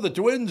 How are the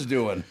twins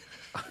doing?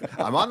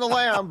 I'm on the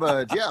lam,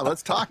 but yeah,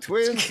 let's talk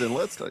twins and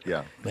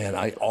yeah.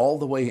 Man, all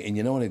the way, and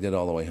you know what I did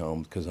all the way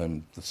home? Because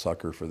I'm the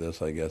sucker for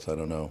this, I guess. I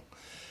don't know.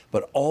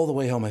 But all the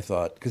way home, I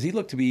thought, because he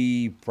looked to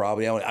be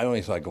probably, I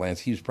only saw a glance,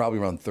 he was probably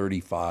around 30,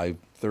 35,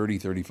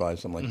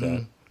 something like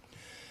that.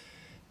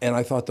 And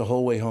I thought the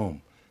whole way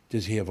home,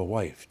 does he have a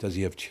wife? Does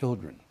he have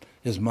children?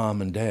 His mom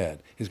and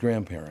dad? His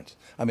grandparents?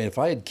 I mean, if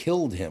I had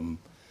killed him,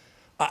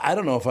 I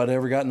don't know if I'd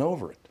ever gotten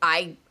over it.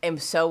 I am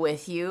so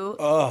with you.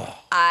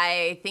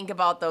 I think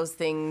about those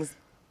things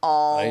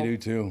all I do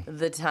too.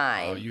 The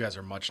time. Oh, you guys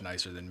are much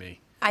nicer than me.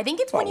 I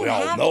think it's when you we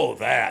have... all know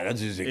that. That's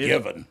just a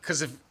given.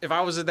 Because if I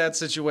was in that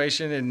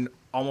situation and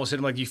almost hit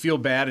him, you feel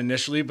bad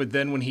initially, but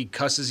then when he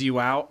cusses you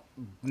out,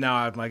 now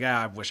I'm like,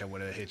 I wish I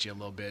would have hit you a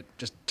little bit.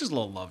 Just a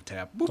little love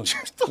tap.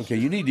 Okay,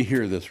 you need to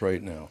hear this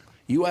right now.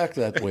 You act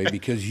that way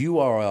because you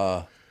are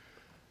a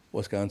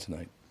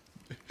Wisconsinite.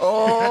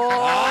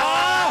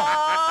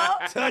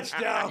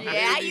 Touchdown,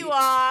 yeah, baby. you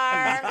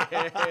are.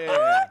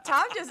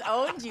 Tom just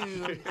owned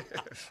you.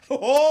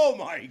 Oh,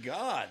 my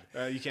God.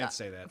 You can't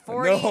say that.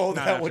 No,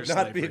 that would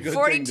not be a good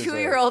thing to say.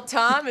 42-year-old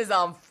Tom is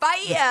on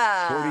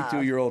fire.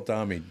 42-year-old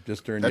Tommy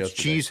just turned That's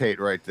yesterday. cheese hate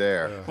right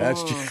there.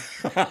 That's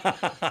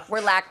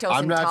We're lactose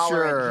I'm not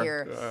intolerant sure.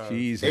 here.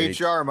 cheese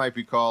hate. HR might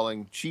be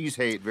calling cheese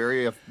hate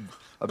very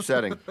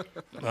upsetting.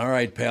 All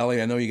right,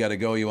 Pally, I know you got to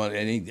go. You want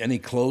any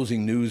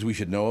closing news we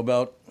should know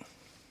about?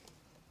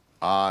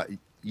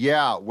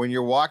 Yeah, when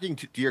you're walking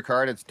to your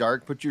car and it's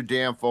dark, put your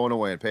damn phone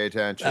away and pay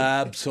attention.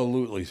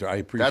 Absolutely, sir. I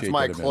appreciate That's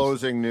my that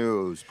closing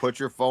news. Put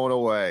your phone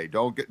away.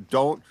 Don't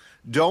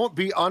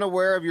be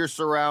unaware of your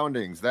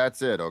surroundings.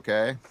 That's it,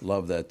 okay?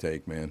 Love that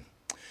take, man.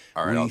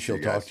 All right, we I'll shall see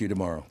you talk guys. to you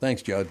tomorrow.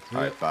 Thanks, Judd.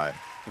 All right, bye.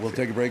 We'll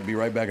take a break. Be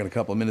right back in a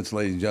couple of minutes,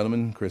 ladies and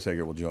gentlemen. Chris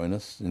Egger will join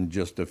us in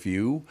just a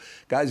few.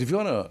 Guys, if you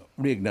want to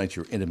reignite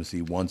your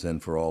intimacy once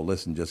and for all,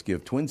 listen, just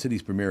give Twin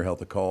Cities Premier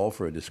Health a call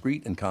for a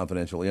discreet and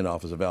confidential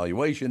in-office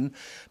evaluation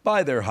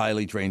by their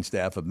highly trained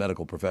staff of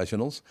medical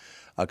professionals.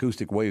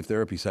 Acoustic wave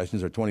therapy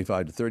sessions are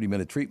 25 to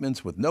 30-minute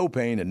treatments with no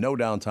pain and no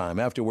downtime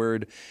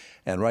afterward.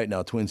 And right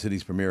now, Twin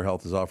Cities Premier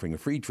Health is offering a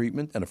free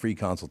treatment and a free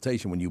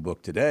consultation when you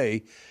book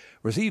today.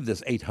 Receive this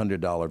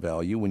 $800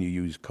 value when you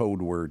use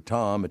code word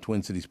TOM at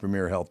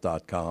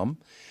TwinCitiesPremierHealth.com.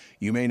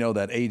 You may know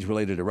that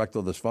age-related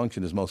erectile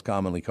dysfunction is most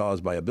commonly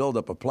caused by a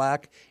buildup of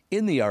plaque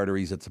in the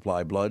arteries that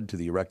supply blood to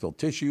the erectile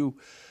tissue.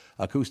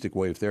 Acoustic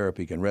wave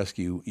therapy can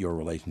rescue your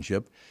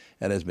relationship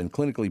and has been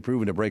clinically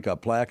proven to break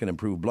up plaque and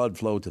improve blood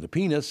flow to the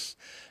penis.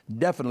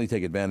 Definitely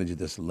take advantage of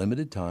this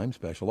limited-time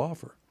special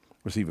offer.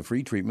 Receive a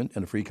free treatment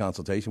and a free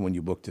consultation when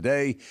you book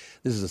today.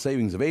 This is a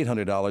savings of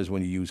 $800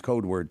 when you use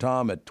code word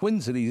TOM at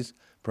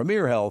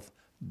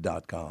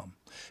TwinCitiesPremierHealth.com.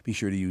 Be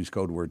sure to use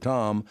code word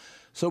TOM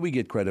so we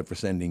get credit for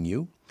sending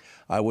you.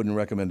 I wouldn't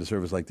recommend a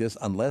service like this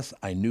unless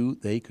I knew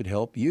they could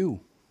help you.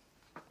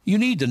 You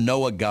need to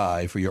know a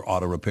guy for your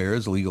auto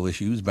repairs, legal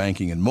issues,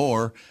 banking, and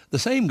more. The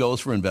same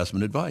goes for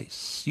investment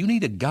advice. You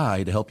need a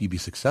guy to help you be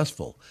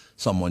successful,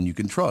 someone you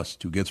can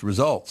trust who gets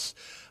results.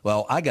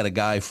 Well, I got a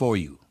guy for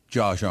you.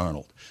 Josh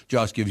Arnold.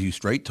 Josh gives you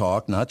straight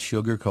talk, not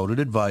sugar-coated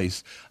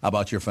advice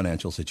about your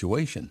financial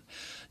situation.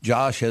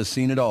 Josh has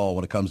seen it all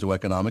when it comes to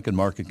economic and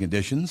market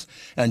conditions,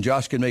 and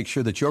Josh can make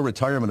sure that your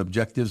retirement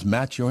objectives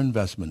match your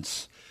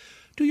investments.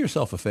 Do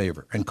yourself a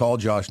favor and call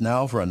Josh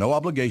now for a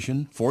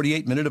no-obligation,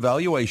 48-minute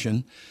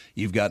evaluation.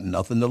 You've got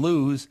nothing to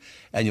lose,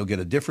 and you'll get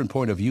a different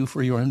point of view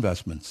for your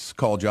investments.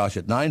 Call Josh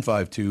at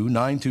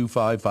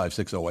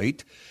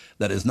 952-925-5608.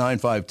 That is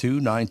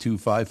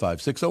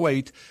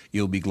 952-925-5608.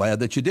 You'll be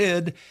glad that you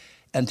did.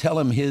 And tell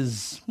him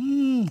his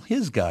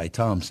guy,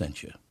 Tom,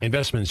 sent you.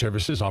 Investment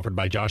services offered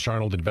by Josh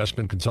Arnold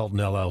Investment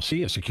Consultant,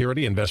 LLC, a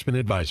security investment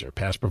advisor.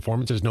 Past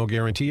performance is no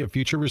guarantee of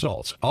future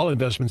results. All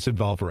investments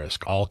involve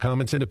risk. All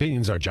comments and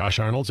opinions are Josh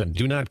Arnold's and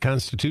do not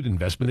constitute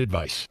investment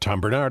advice. Tom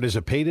Barnard is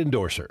a paid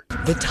endorser.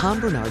 The Tom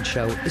Barnard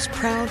Show is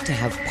proud to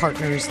have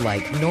partners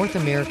like North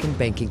American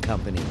Banking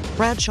Company,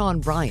 Bradshaw &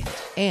 Bryant,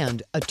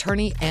 and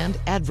attorney and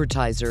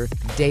advertiser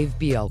Dave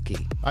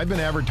Bielke. I've been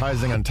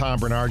advertising on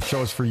Tom Barnard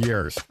shows for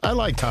years. I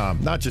like Tom.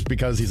 Not just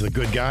because he's a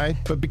good guy,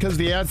 but because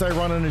the ads I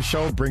run on his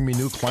show bring me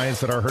new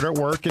clients that are hurt at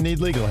work and need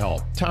legal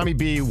help. Tommy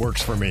B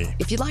works for me.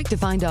 If you'd like to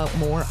find out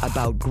more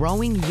about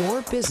growing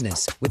your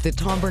business with the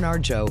Tom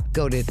Barnard Show,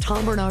 go to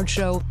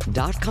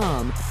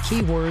tombernardshow.com,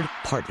 keyword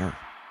partner.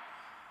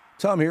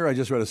 Tom here. I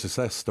just read a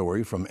success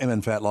story from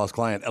MN Fat Loss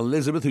client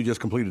Elizabeth, who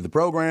just completed the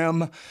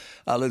program.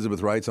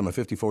 Elizabeth writes, I'm a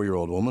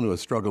 54-year-old woman who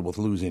has struggled with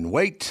losing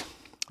weight.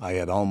 I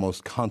had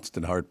almost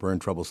constant heartburn,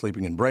 trouble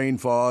sleeping, and brain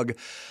fog.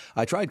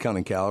 I tried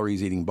counting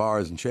calories, eating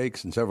bars and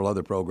shakes, and several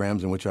other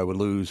programs in which I would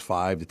lose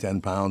 5 to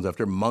 10 pounds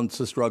after months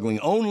of struggling,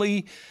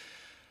 only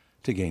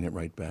to gain it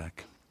right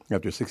back.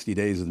 After 60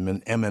 days of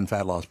the MN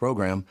Fat Loss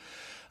program,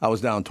 I was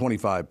down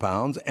 25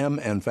 pounds.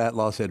 MN Fat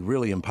Loss had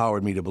really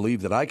empowered me to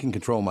believe that I can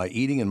control my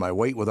eating and my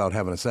weight without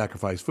having to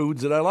sacrifice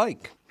foods that I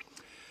like.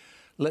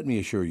 Let me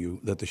assure you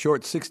that the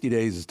short 60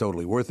 days is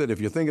totally worth it.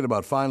 If you're thinking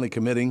about finally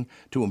committing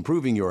to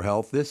improving your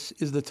health, this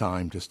is the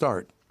time to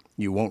start.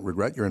 You won't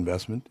regret your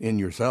investment in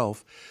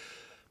yourself.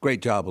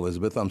 Great job,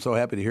 Elizabeth. I'm so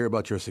happy to hear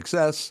about your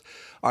success.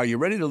 Are you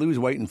ready to lose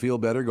weight and feel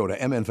better? Go to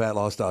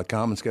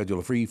mnfatloss.com and schedule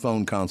a free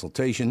phone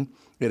consultation.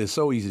 It is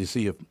so easy to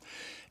see if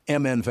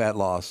MN Fat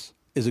Loss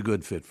is a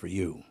good fit for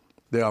you.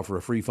 They offer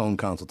a free phone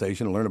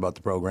consultation to learn about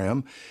the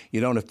program. You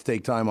don't have to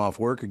take time off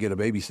work or get a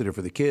babysitter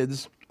for the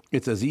kids.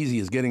 It's as easy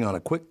as getting on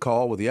a quick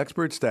call with the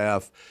expert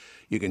staff.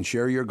 You can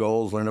share your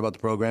goals, learn about the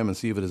program, and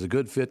see if it is a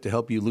good fit to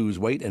help you lose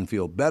weight and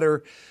feel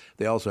better.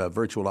 They also have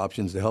virtual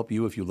options to help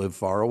you if you live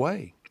far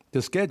away.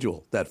 To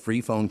schedule that free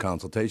phone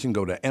consultation,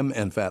 go to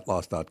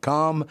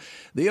mnfatloss.com.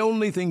 The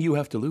only thing you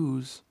have to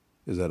lose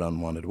is that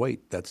unwanted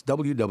weight. That's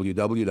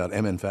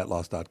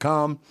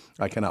www.mnfatloss.com.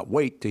 I cannot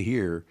wait to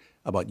hear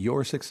about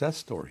your success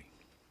story.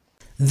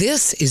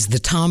 This is the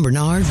Tom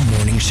Barnard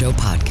Morning Show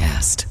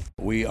podcast.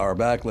 We are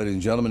back, ladies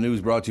and gentlemen.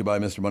 News brought to you by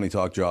Mr. Money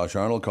Talk, Josh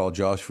Arnold. Call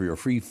Josh for your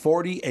free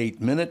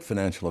 48-minute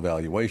financial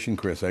evaluation.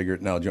 Chris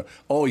Eggert now.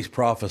 He's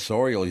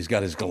professorial. He's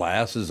got his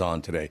glasses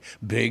on today.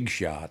 Big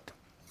shot.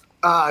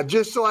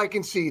 Just so I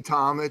can see,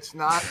 Tom. It's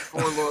not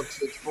for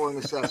looks. It's for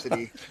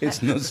necessity.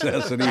 It's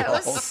necessity. That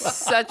was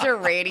such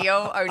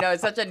a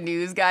such a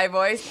news guy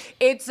voice.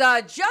 It's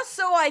just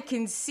so I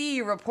can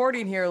see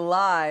reporting here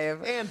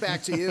live. And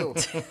back to you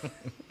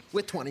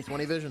with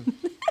 20/20 vision.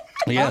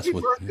 Yes.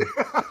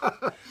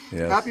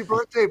 Yes. Happy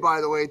birthday,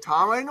 by the way,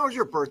 Tom. I know it was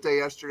your birthday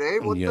yesterday.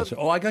 Yes.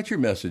 I got your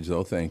message,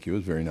 though. Thank you. It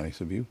was very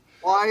nice of you.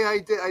 Well, I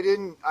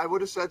didn't. I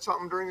would have said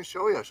something during the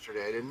show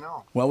yesterday. I didn't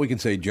know. Well, we can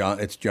say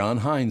it's John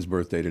Hines'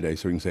 birthday today,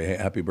 so we can say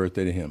happy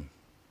birthday to him.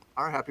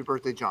 All right, happy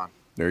birthday, John.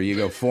 There you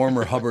go.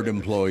 Former Hubbard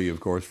employee,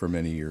 of course, for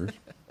many years.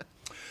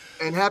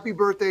 And happy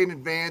birthday in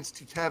advance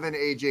to Tevin,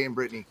 AJ, and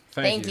Brittany.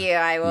 Thank you.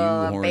 I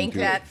will bank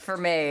that for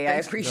May. I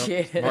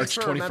appreciate it. March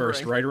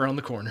 21st, right around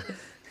the corner.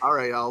 All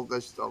right, I'll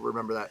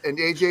remember that. And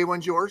AJ,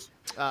 when's yours?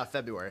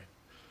 February.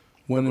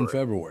 When in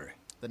February?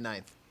 The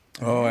 9th.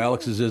 Oh,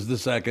 Alex's is the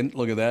 2nd.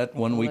 Look at that.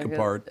 1 week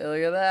apart.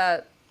 Look at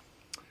that.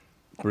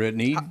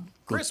 Brittany?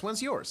 Chris, when's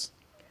yours?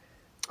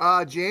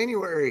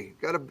 January.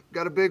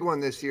 Got a big one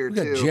this year,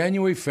 too.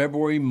 January,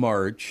 February,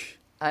 March.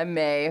 I'm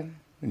May.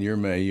 And you're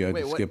May. You had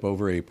to skip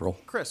over April.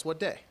 Chris, what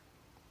day?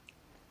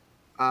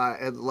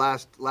 At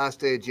last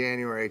day of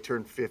January, I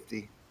turned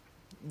 50.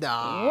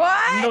 Nah.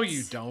 What? No,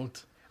 you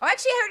don't. Oh,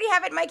 actually, I already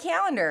have it in my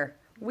calendar.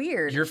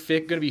 Weird. You're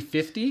going to be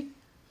 50?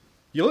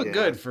 You look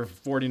good for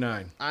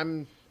 49.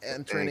 I'm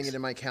turning it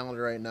in my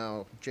calendar right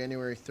now.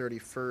 January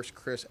 31st,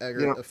 Chris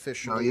Eggert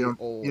officially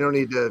old. You don't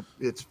need to.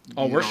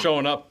 We're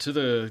showing up to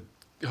the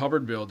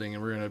Hubbard building,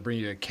 and we're going to bring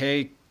you a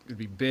cake. It'd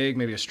be big.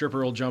 Maybe a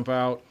stripper will jump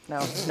out.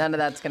 No, none of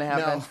that's going to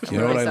happen. No. You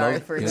know what I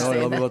love? You know what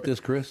I love about this,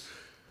 Chris?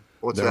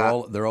 What's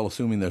that? They're all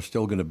assuming they're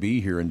still going to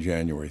be here in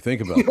January. Think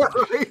about it.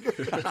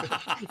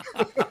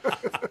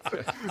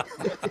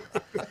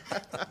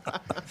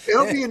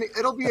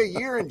 It'll be a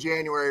year in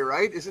January,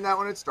 right? Isn't that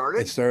when it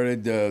started? It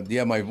started.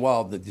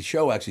 The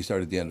show actually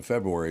started at the end of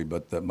February,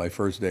 but my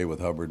first day with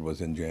Hubbard was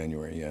in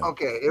January. Yeah.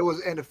 Okay, it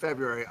was end of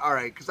February. All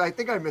right, because I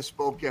think I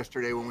misspoke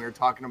yesterday when we were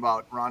talking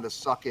about Rhonda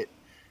Suckett,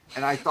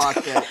 and I thought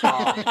that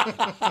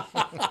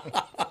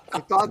I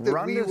thought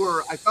we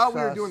were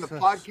doing the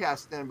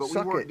podcast then, but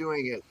we weren't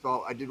doing it.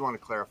 So I did want to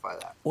clarify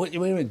that. Wait a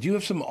minute. Do you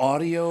have some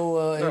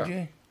audio,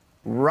 AJ?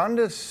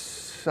 Rhonda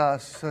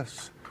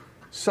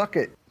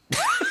Suckett.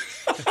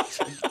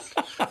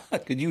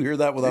 Could you hear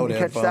that without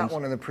headphones? Didn't catch that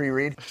one in the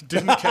pre-read.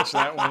 Didn't catch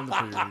that one in the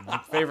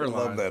pre-read. Favorite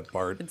line. I love that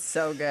part. It's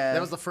so good.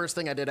 That was the first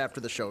thing I did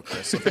after the show,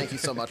 Chris. So thank you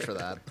so much for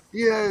that.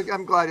 Yeah,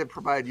 I'm glad it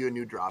provided you a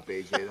new drop,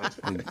 AJ. That's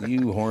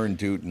you horn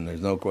tootin'.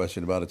 There's no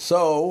question about it.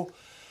 So,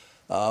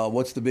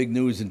 what's the big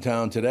news in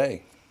town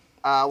today?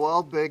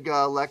 Big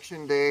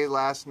election day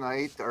last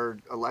night, or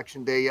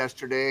election day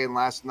yesterday and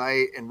last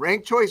night. And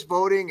ranked choice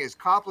voting is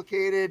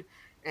complicated,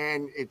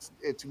 and it's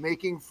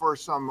making for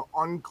some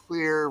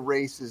unclear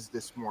races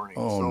this morning.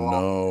 Oh, so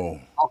no.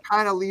 I'll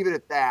kind of leave it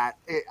at that.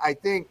 I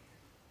think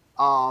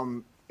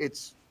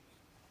it's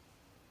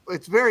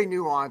very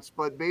nuanced,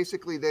 but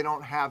basically they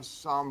don't have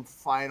some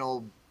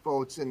final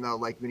votes in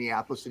the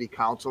Minneapolis City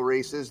Council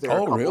races. There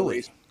are a couple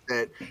races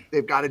that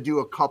they've got to do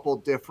a couple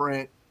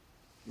different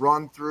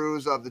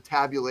run-throughs of the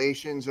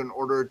tabulations in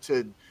order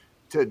to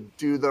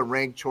do the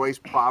ranked choice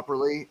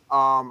properly.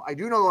 I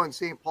do know in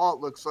St. Paul,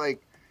 it looks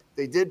like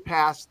they did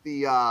pass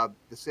the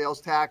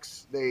sales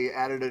tax. They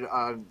added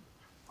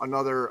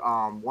another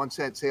 1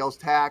 cent sales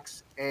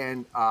tax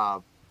and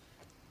to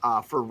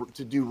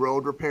do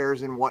road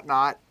repairs and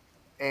whatnot.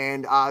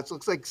 And it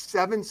looks like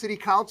 7 city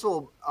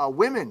council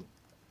women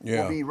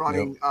will be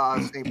running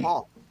St.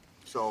 Paul.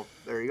 So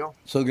there you go.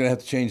 So they're going to have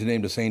to change the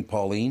name to St.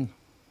 Pauline?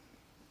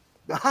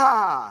 Think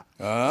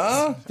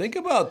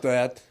about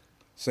that.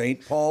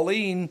 St.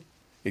 Pauline.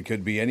 It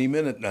could be any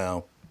minute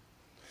now.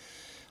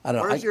 I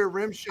don't know. Where's your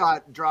rim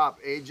shot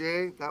drop,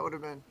 AJ? That would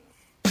have been.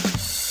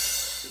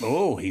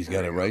 Oh, he's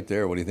got it right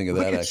there. What do you think of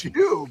that? Look at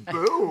you.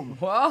 Boom.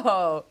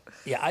 Whoa.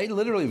 Yeah, I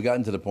literally have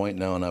gotten to the point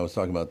now, and I was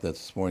talking about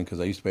this morning because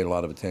I used to pay a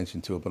lot of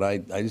attention to it, but I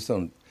just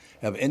don't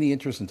have any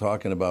interest in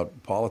talking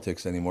about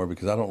politics anymore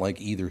because I don't like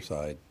either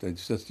side.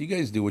 It's just, you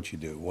guys do what you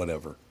do,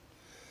 whatever.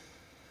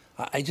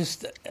 I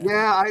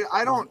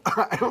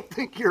don't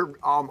think you're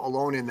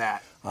alone in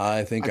that.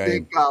 I think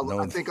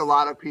a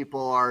lot of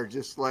people are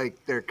just like,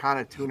 they're kind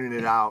of tuning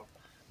it out,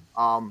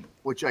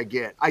 which I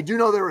get. I do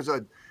know there was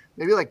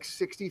maybe like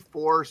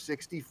 64,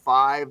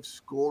 65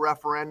 school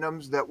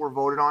referendums that were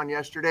voted on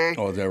yesterday.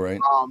 Oh, is that right?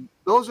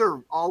 Those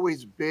are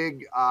always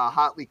big,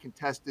 hotly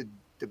contested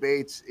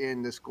debates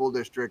in the school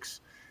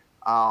districts.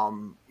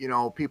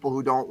 People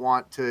who don't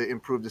want to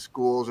improve the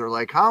schools are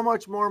like, how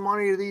much more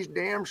money do these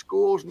damn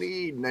schools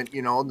need? And then,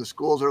 the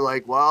schools are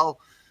like, well,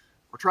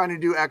 we're trying to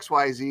do X,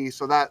 Y, Z.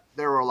 So that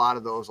there were a lot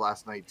of those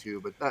last night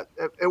too, but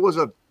it was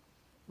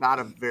not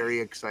a very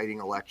exciting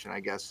election, I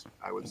guess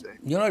I would say.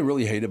 You know what I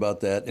really hate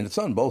about that? And it's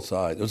on both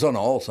sides. It's on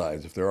all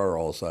sides, if there are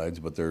all sides,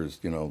 but there's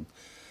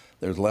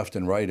left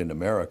and right in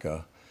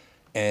America.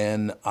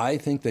 And I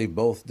think they've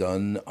both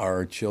done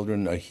our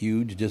children a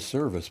huge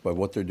disservice by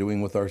what they're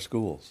doing with our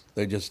schools.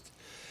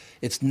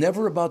 It's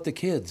never about the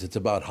kids. It's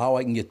about how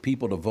I can get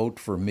people to vote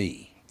for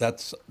me.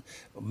 That's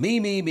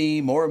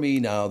me, more me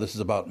now. This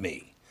is about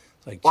me.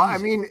 It's like, well, Jesus.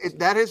 I mean,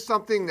 that is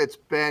something that's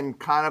been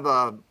kind of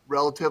a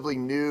relatively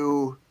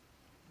new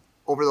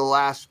over the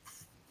last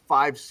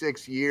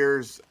 5-6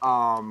 years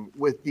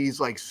with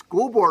these like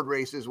school board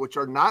races, which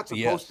are not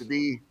supposed to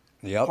be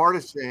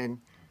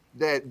partisan.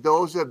 That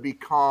those have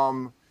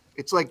become,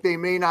 it's like they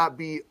may not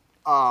be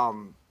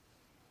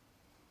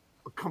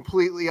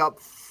completely up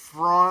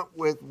front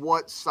with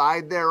what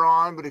side they're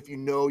on, but if you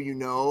know, you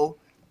know.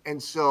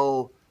 And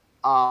so,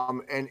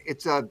 and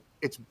it's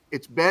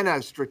been a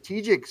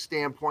strategic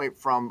standpoint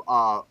from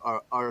a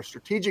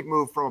strategic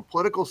move from a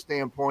political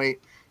standpoint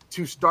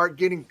to start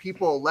getting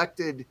people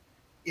elected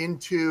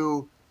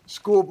into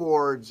school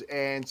boards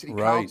and city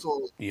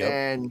councils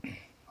and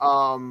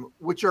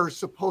which are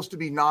supposed to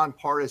be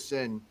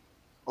nonpartisan.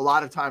 A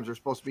lot of times they're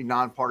supposed to be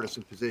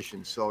nonpartisan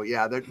positions. So,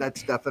 yeah,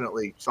 that's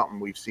definitely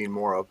something we've seen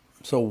more of.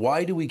 So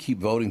why do we keep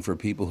voting for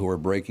people who are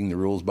breaking the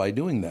rules by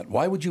doing that?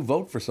 Why would you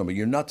vote for somebody?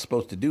 You're not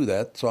supposed to do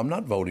that, so I'm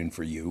not voting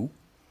for you.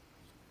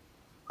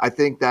 I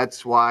think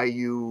that's why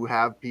you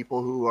have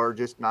people who are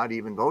just not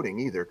even voting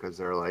either because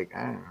they're like,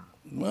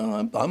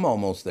 Well, I'm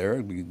almost there,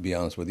 to be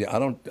honest with you.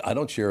 I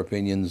don't share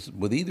opinions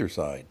with either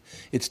side.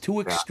 It's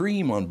too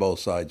extreme on both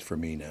sides for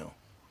me now.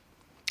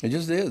 It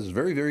just is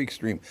very, very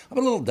extreme. I'm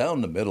a little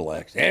down the middle,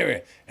 actually.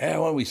 Hey, why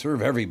don't we serve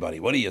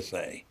everybody? What do you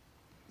say?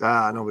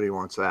 Nobody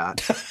wants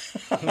that.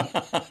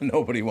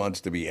 Nobody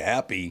wants to be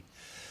happy.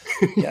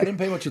 Yeah, I didn't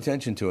pay much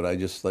attention to it. I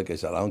just, like I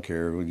said, I don't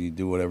care. You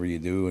do whatever you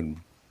do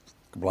and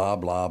blah,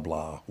 blah,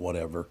 blah,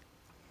 whatever.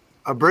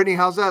 Brittany,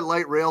 how's that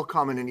light rail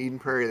coming in Eden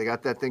Prairie? They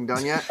got that thing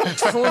done yet? I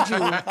told you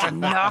to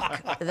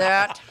knock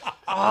that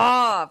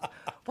off.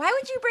 Why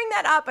would you bring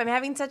that up? I'm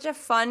having such a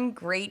fun,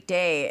 great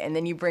day. And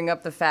then you bring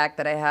up the fact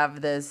that I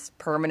have this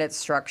permanent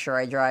structure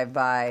I drive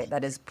by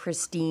that is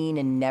pristine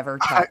and never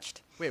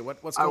touched. Wait,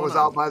 what's going on? I was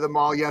out by the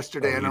mall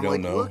yesterday, and I'm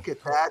like, look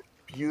at that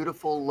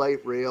beautiful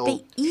light rail.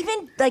 They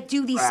even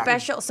do these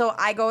special. So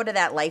I go to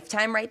that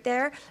Lifetime right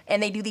there,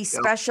 and they do these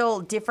special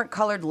different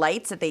colored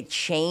lights that they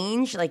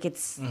change. Like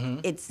this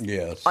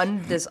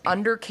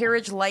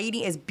undercarriage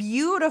lighting is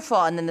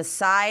beautiful, and then the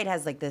side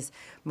has like this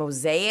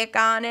mosaic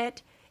on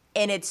it,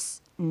 and it's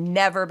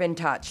never been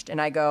touched. And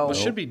I go, well, it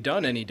should be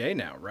done any day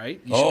now, right?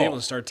 You should be able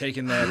to start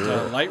taking that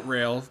light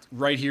rail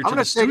right here to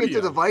the studio. I'm going to take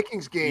it to the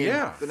Vikings game.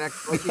 Yeah, the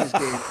next Vikings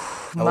game.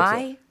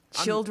 My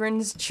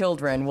children's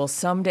children will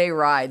someday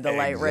ride the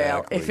light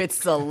rail if it's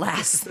the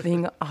last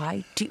thing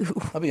I do.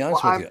 I'll be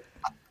honest with you.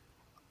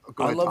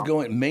 I love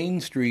going.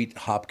 Main Street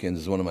Hopkins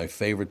is one of my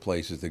favorite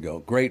places to go.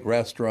 Great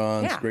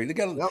restaurants, great. They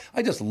got.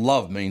 I just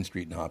love Main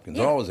Street and Hopkins.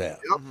 I always have.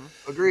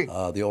 Agree.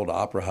 The old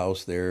Opera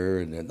House there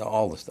and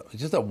all the stuff.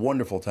 It's just a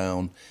wonderful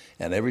town.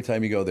 And every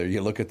time you go there,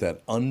 you look at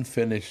that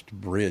unfinished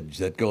bridge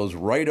that goes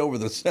right over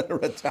the center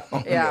of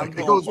town. Yeah, it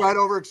goes right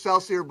over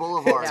Excelsior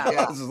Boulevard.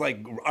 It's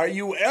like, are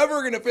you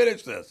ever going to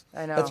finish this?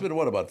 I know. That's been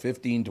about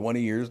 15,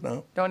 20 years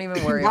now. Don't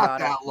even worry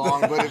about it. Not that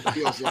long, but it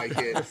feels like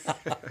it.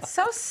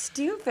 So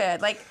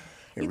stupid. Like,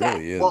 It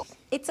really is. Well,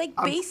 It's like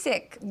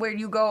basic, where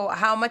you go,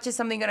 how much is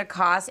something going to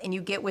cost, and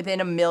you get within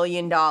 $1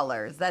 million.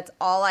 That's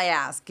all I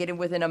ask. Get it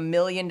within $1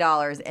 million,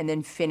 and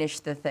then finish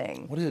the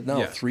thing. What is it now?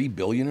 Yeah. $3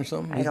 billion or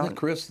something? Isn't it,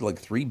 Chris? Like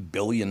 $3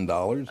 billion?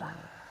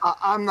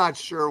 I'm not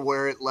sure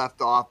where it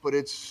left off, but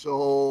it's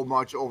so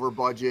much over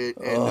budget,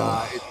 and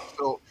it's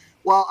so.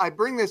 Well, I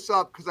bring this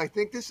up because I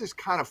think this is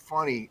kind of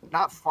funny.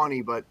 Not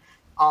funny, but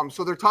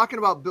so they're talking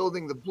about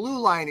building the Blue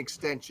Line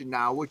extension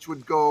now, which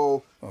would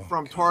go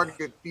from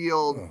Target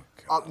Field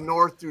up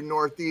north through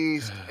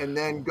Northeast, and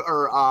then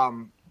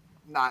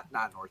not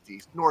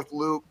Northeast, North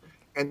Loop,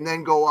 and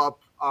then go up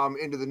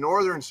into the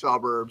northern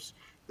suburbs.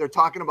 They're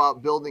talking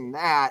about building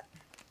that,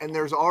 and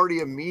there's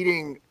already a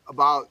meeting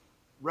about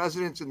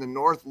residents in the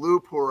North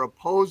Loop who are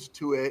opposed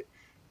to it,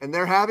 and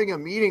they're having a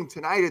meeting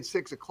tonight at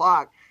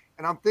 6:00.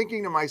 And I'm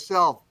thinking to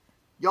myself,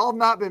 y'all have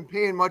not been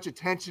paying much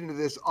attention to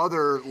this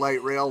other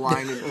light rail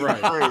line in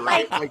Missouri,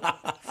 right? Like,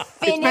 it's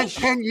been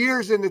 10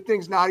 years and the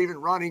thing's not even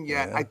running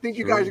yet. Yeah, I think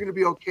you guys are going to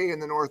be okay in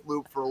the North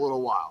Loop for a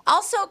little while.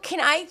 Also, can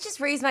I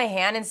just raise my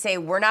hand and say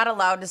we're not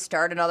allowed to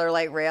start another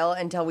light rail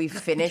until we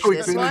finish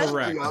this one?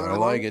 Correct. I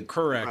like it.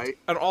 Correct. Right.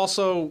 And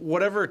also,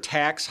 whatever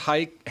tax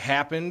hike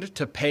happened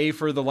to pay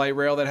for the light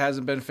rail that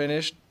hasn't been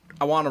finished,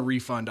 I want a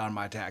refund on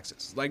my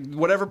taxes. Like,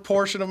 whatever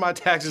portion of my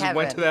taxes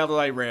went to that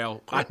light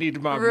rail, I need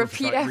my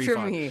Repeat after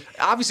refund. me.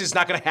 Obviously, it's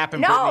not going to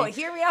happen, No, Brittany.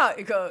 hear me out.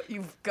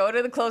 You go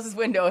to the closest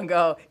window and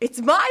go, it's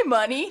my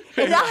money,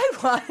 and I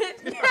want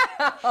it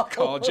now.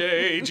 Call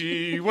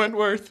J.G.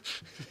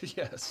 Wentworth.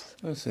 Yes.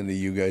 Listen to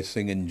you guys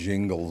singing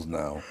jingles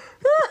now.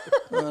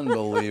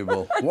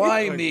 Unbelievable.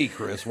 Why me,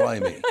 Chris? Why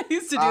me? I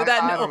used to do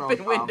that I in don't know, open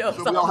Tom. windows.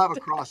 So we all have a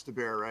cross to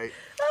bear, right?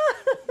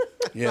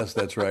 Yes,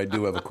 that's right. I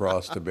do have a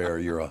cross to bear.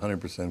 You're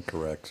 100%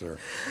 correct, sir.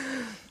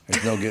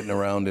 There's no getting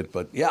around it.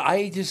 But yeah,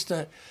 I just,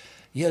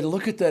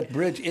 look at that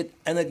bridge. It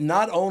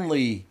not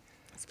only.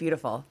 It's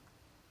beautiful.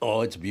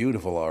 Oh, it's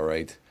beautiful, all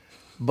right.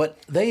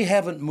 But they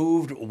haven't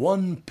moved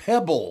one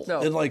pebble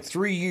in like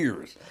 3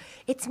 years.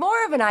 It's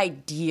more of an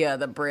idea,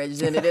 the bridge,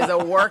 than it is a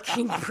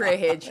working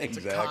bridge.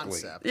 Exactly.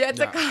 Yeah, it's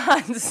a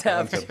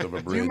concept. Of a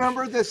Do bridge. you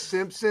remember The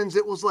Simpsons?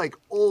 It was like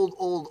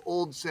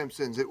old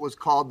Simpsons. It was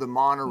called the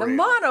monorail. The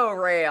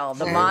monorail.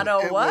 The And mono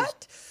it what? was-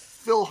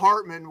 Phil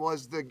Hartman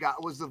was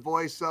the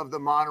voice of the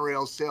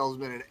monorail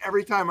salesman, and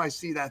every time I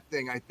see that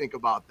thing, I think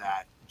about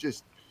that.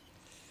 Just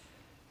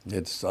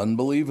It's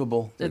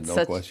unbelievable. There's It's no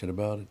such- question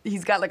about it.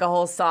 He's got like a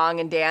whole song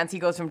and dance. He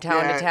goes from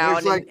town Yeah, to town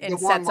there's like and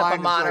the one sets up line a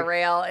is like-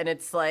 monorail, and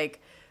it's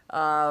like,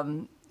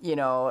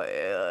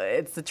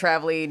 it's the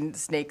traveling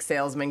snake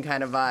salesman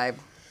kind of vibe.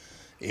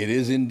 It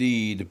is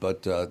indeed,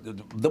 but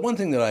the one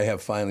thing that I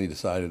have finally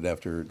decided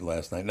after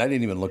last night, and I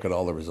didn't even look at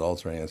all the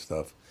results or any of that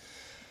stuff,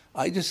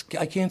 I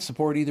can't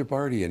support either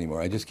party anymore.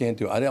 I just can't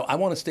do it. I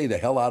want to stay the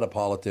hell out of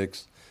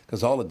politics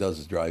because all it does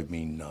is drive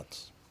me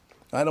nuts.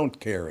 I don't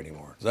care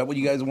anymore. Is that what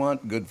you guys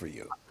want? Good for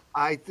you.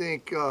 I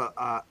think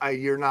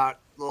you're not.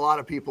 A lot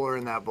of people are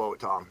in that boat,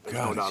 Tom. There's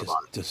God, no doubt it's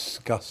about just it.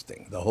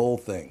 disgusting, the whole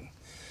thing.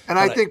 And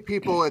I think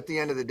people at the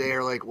end of the day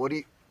are like, "What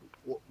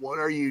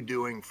are you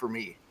doing for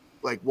me?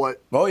 Like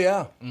what? Oh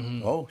yeah.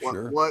 Mm-hmm. Oh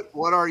sure.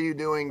 What are you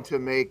doing to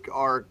make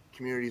our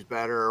communities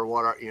better? Or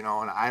what are And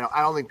I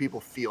don't think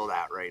people feel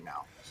that right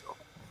now. So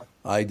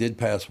I did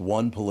pass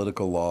one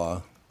political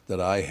law that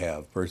I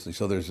have personally.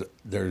 So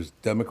there's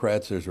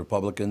Democrats, there's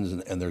Republicans,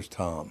 and there's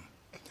Tom.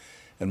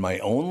 And my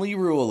only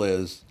rule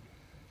is,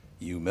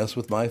 you mess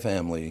with my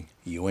family,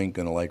 you ain't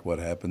gonna like what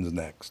happens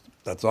next.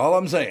 That's all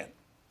I'm saying.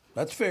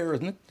 That's fair,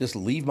 isn't it? Just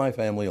leave my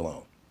family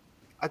alone.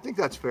 I think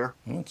that's fair.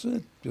 That's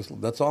it.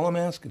 That's all I'm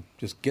asking.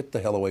 Just get the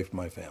hell away from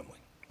my family.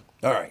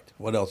 All right.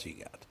 What else you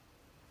got?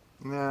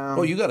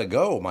 Oh, you got to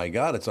go. My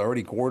God, it's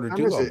already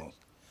 1:45 almost.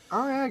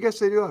 Oh yeah, I guess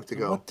they do have to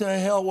go. What the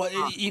hell?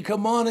 You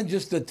come on and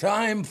just the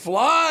time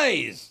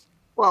flies.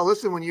 Well,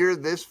 listen, when you're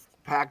this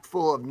packed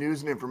full of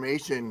news and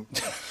information.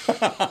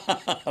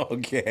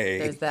 Okay.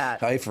 There's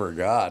that. I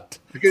forgot.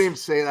 I couldn't even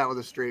say that with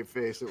a straight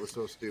face. It was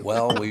so stupid.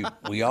 Well,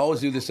 we always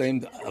do the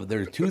same.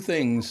 There are two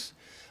things.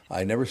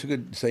 I never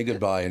say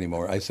goodbye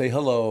anymore. I say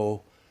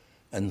hello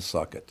and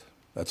suck it.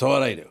 That's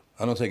what I do.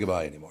 I don't say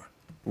goodbye anymore.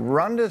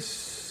 Rhonda,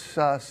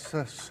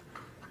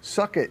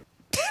 suck it.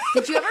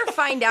 Did you ever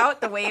find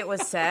out the way it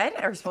was said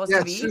or supposed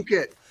to be? Suk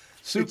it.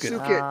 Suk it.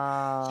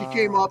 She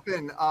came up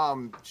and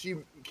she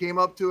came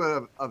up to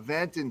an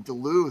event in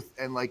Duluth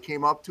and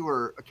came up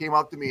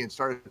to me and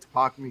started to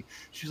talk to me.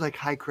 She's like,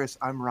 "Hi, Chris,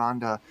 I'm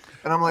Rhonda,"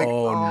 and I'm like,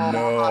 "Oh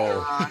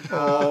no, hi, Rhonda.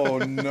 Oh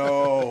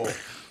no."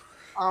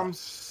 I'm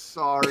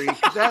sorry.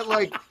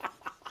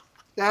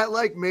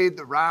 That made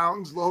the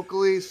rounds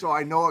locally, so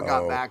I know it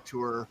got back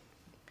to her.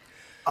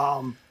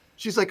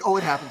 She's like, "Oh,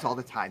 it happens all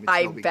the time." It's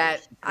I no big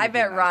bet deal."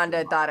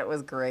 Rhonda thought it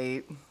was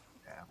great.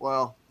 Yeah,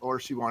 well, or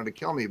she wanted to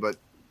kill me, but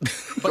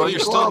But you're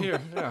still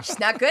here. Yeah. She's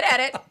not good at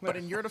it. But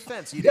in your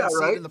defense, you didn't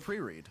see it in the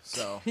pre-read,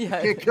 so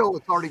Yeah. can't kill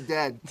what's already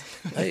dead.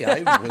 Hey,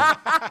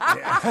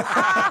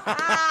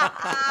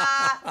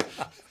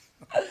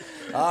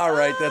 All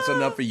right, that's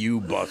enough of you,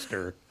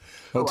 Buster.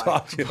 We'll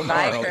talk to you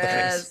tomorrow. Bye, Chris.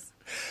 Thanks.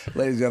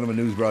 Ladies and gentlemen,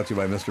 news brought to you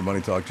by Mr.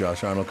 Money Talk,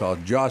 Josh Arnold. Call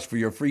Josh for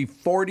your free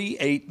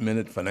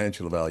 48-minute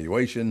financial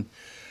evaluation.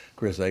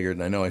 Chris Eggert,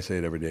 and I know I say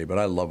it every day, but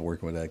I love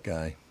working with that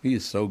guy. He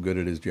is so good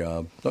at his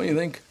job. Don't you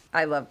think?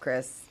 I love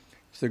Chris.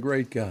 He's a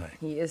great guy.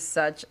 He is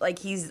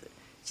he's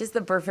just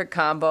the perfect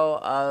combo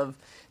of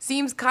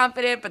seems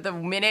confident, but the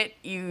minute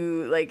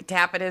you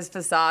tap at his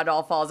facade,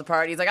 all falls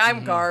apart. He's like,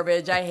 I'm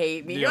garbage. I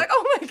hate me. You're like,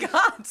 oh my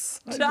God,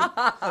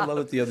 stop. I love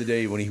it the other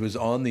day when he was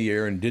on the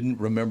air and didn't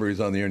remember he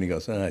was on the air, and he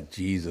goes,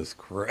 Jesus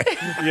Christ.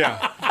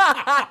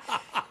 Yeah.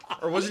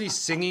 Or wasn't he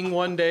singing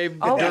one day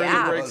during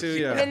the break too?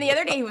 Yeah. And then the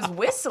other day he was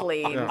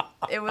whistling. Yeah.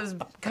 It was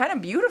kind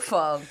of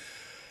beautiful.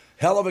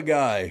 Hell of a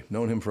guy.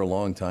 Known him for a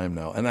long time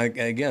now. And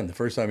again, the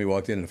first time he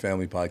walked in a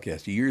family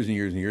podcast, years and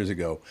years and years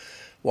ago,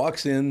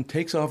 walks in,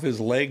 takes off his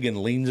leg, and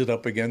leans it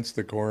up against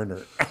the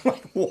corner. I'm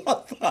like,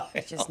 what the hell?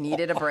 Just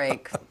needed a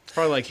break.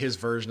 Probably like his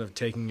version of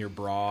taking your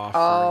bra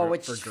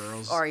off for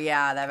girls. Or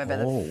yeah, that would be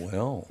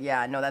well.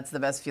 Yeah, no, that's the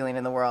best feeling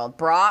in the world.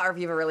 Bra, or if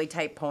you have a really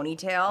tight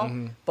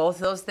ponytail, both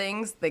of those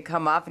things, they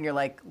come off and you're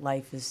like,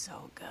 life is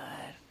so good.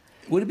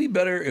 Would it be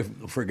better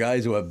for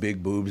guys who have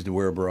big boobs to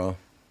wear a bra?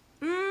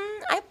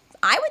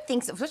 I would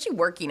think so, especially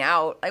working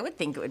out. I would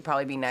think it would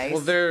probably be nice.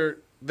 Well,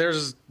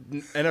 there's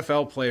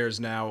NFL players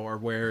now are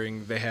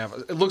wearing,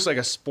 it looks like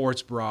a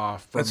sports bra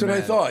for That's men. what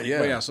I thought, yeah.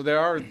 But yeah, so they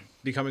are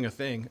becoming a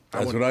thing.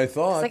 That's what I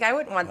thought. It's I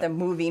wouldn't want them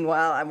moving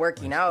while I'm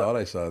working out. I thought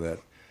I saw that.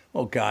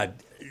 Oh, God.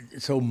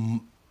 So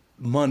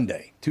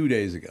Monday, 2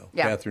 days ago,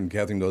 Catherine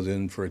goes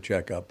in for a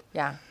checkup.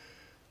 Yeah.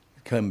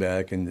 Come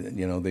back, and,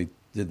 they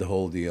did the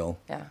whole deal.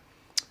 Yeah.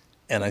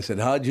 And I said,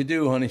 how'd you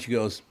do, honey? She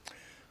goes,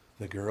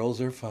 the girls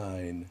are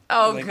fine.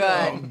 Oh, like, good.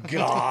 Oh,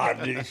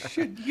 God.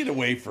 Get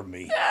away from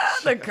me.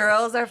 The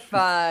girls are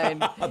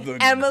fine.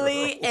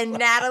 Emily and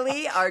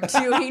Natalie are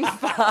doing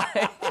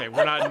fine. Okay,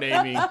 we're not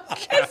naming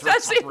Catherine.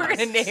 Especially if we're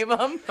going to name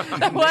them.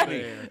 What?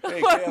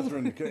 Hey,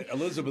 Catherine,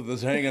 Elizabeth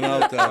is hanging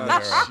out down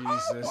there.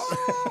 Jesus.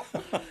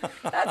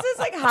 That's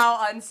just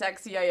how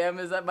unsexy I am,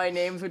 is that my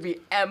names would be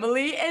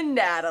Emily and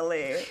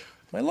Natalie.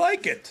 I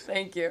like it.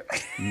 Thank you.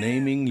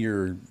 Naming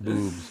your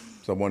boobs.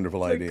 It's a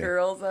wonderful idea. The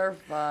girls are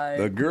fine.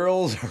 The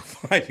girls are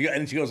fine.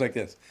 And she goes like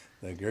this.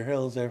 The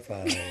girls are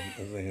fine.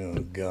 Oh,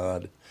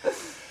 God.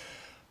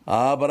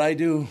 But I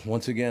do.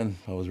 Once again,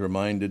 I was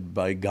reminded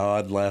by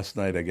God last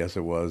night, I guess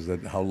it was,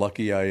 that how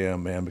lucky I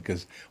am, man.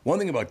 Because one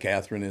thing about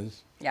Catherine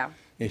is,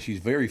 she's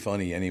very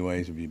funny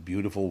anyways. She's a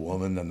beautiful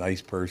woman, a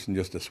nice person,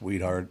 just a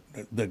sweetheart.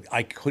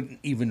 I couldn't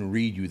even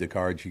read you the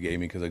card she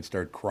gave me because I'd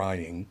start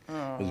crying.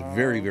 Aww. It was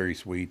very, very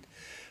sweet.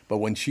 But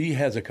when she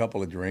has a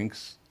couple of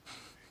drinks,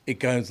 it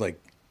goes like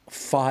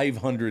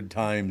 500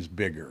 times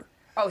bigger.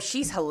 Oh,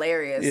 she's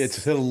hilarious.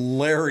 It's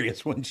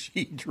hilarious when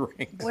she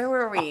drinks. Where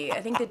were we?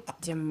 I think the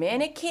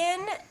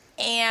Dominican,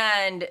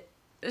 and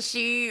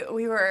they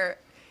were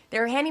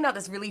handing out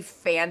this really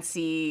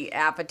fancy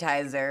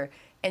appetizer,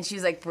 and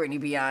she's like, Brittany,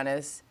 be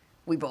honest,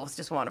 we both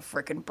just want a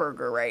frickin'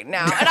 burger right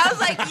now. And I was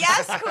like,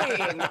 yes,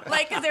 queen.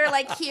 Because they were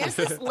like, here's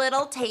this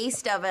little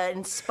taste of it,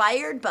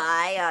 inspired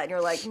by, and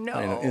you're like, no.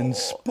 I know,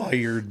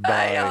 inspired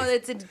by. I know,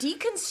 it's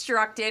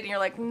deconstructed, and you're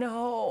like,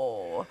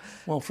 no.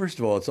 Well, first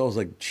of all, it's always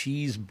like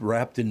cheese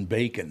wrapped in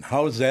bacon.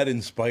 How is that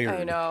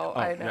inspired? I know.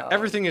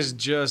 Everything is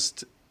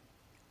just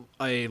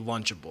a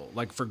Lunchable,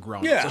 like for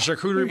grown-ups. Yeah, a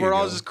charcuterie board,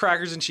 all just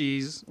crackers and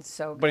cheese. It's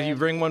so good. But if you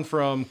bring one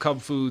from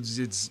Cub Foods,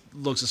 it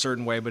looks a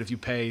certain way. But if you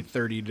pay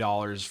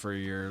 $30 for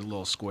your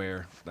little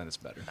square, then it's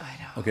better. I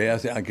know. Okay,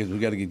 because we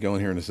got to get going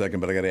here in a second,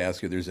 but I got to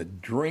ask you, there's a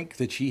drink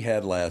that she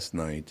had last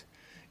night.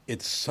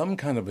 It's some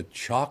kind of a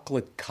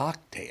chocolate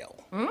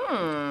cocktail.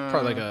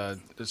 Probably like a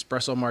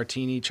espresso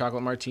martini,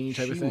 chocolate martini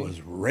type of thing. She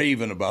was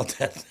raving about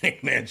that thing,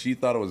 man. She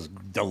thought it was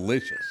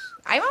delicious.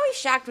 I'm always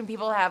shocked when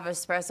people have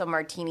espresso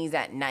martinis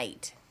at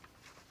night.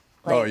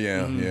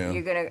 Yeah.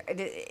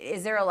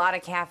 Is there a lot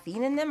of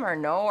caffeine in them or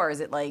no? Or is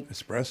it like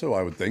espresso?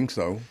 I would think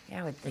so.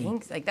 Yeah, I would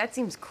think. That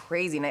seems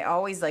crazy. And I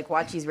always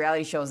watch these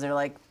reality shows and they're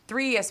like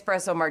 3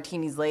 espresso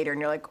martinis later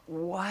and you're like,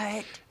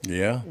 what?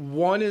 Yeah.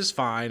 One is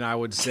fine, I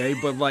would say,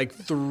 but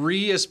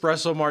 3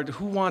 espresso martinis,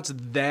 who wants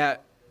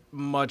that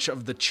much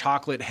of the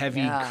chocolate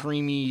heavy,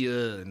 creamy?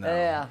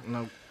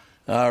 No.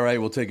 All right,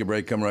 we'll take a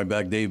break. Come right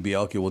back. Dave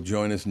Bialke will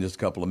join us in just a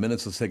couple of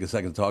minutes. Let's take a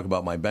second to talk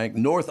about my bank,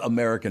 North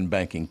American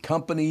Banking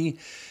Company.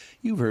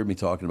 You've heard me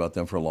talking about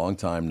them for a long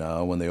time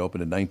now. When they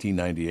opened in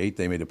 1998,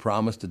 they made a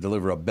promise to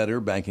deliver a better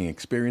banking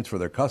experience for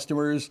their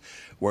customers,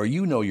 where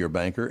you know your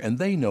banker and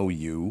they know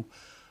you.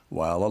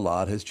 While a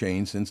lot has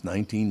changed since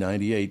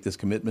 1998, this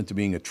commitment to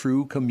being a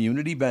true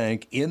community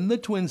bank in the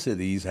Twin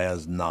Cities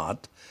has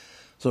not.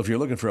 So if you're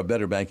looking for a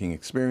better banking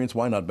experience,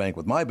 why not bank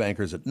with my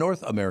bankers at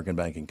North American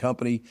Banking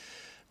Company?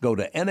 Go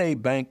to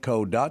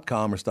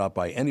nabankco.com or stop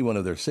by any one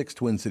of their 6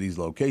 Twin Cities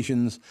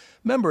locations.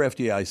 Member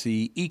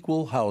FDIC,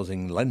 equal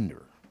housing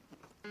lender.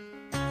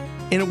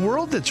 In a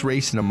world that's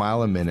racing a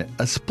mile a minute,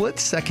 a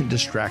split-second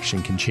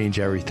distraction can change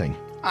everything.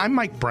 I'm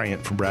Mike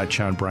Bryant from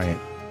Bradshaw &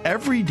 Bryant.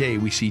 Every day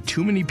we see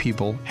too many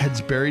people,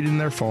 heads buried in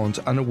their phones,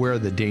 unaware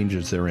of the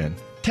dangers they're in.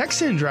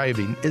 Texting and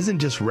driving isn't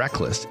just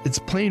reckless, it's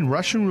playing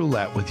Russian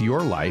roulette with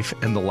your life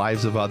and the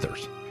lives of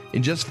others.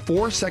 In just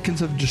 4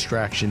 seconds of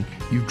distraction,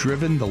 you've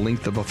driven the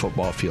length of a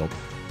football field.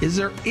 Is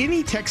there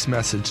any text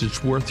message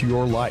that's worth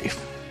your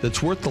life,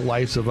 that's worth the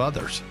lives of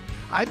others?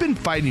 I've been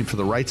fighting for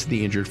the rights of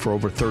the injured for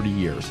over 30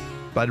 years,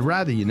 but I'd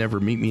rather you never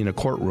meet me in a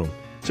courtroom.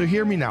 So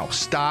hear me now.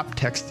 Stop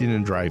texting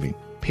and driving.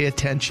 Pay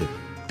attention.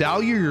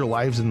 Value your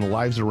lives and the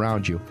lives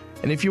around you.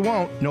 And if you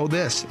won't, know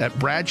this. At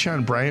Bradshaw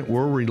and Bryant,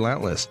 we're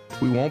relentless.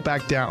 We won't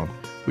back down.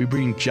 We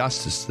bring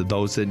justice to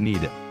those that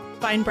need it.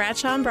 Find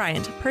Bradshaw and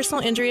Bryant,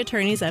 personal injury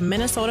attorneys at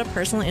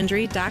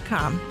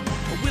minnesotapersonalinjury.com.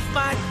 With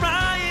Mike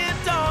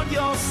Bryant on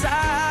your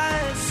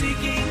side,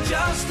 seeking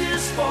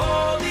justice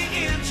for the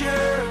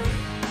injured.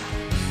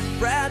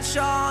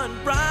 Bradshaw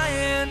and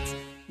Bryant.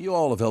 You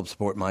all have helped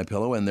support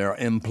MyPillow and their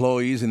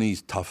employees in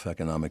these tough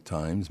economic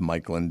times.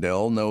 Mike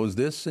Lindell knows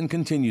this and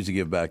continues to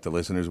give back to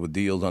listeners with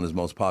deals on his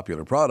most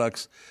popular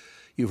products.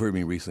 You've heard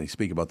me recently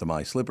speak about the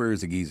My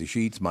Slippers, the Giza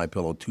Sheets,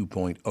 MyPillow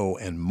 2.0,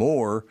 and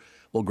more.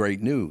 Well,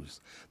 great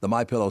news. The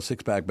MyPillow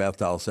 6-pack bath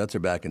towel sets are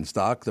back in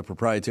stock. The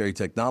proprietary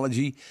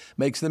technology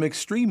makes them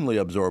extremely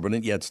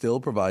absorbent, yet still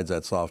provides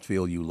that soft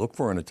feel you look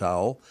for in a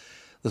towel.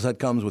 The set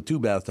comes with 2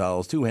 bath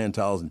towels, 2 hand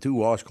towels, and 2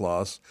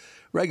 washcloths.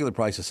 Regular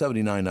price is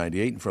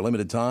 $79.98, and for a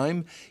limited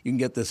time, you can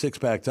get the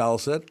 6-pack towel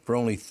set for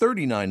only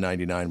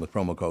 $39.99 with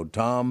promo code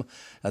TOM.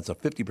 That's a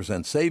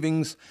 50%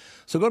 savings.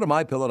 So go to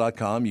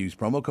MyPillow.com, use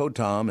promo code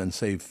TOM, and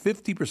save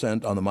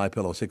 50% on the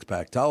MyPillow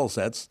 6-pack towel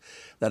sets.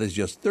 That is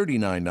just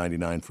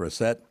 $39.99 for a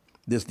set.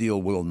 This deal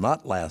will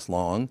not last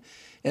long.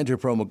 Enter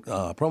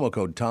promo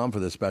code TOM for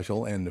this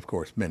special and, of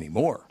course, many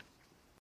more.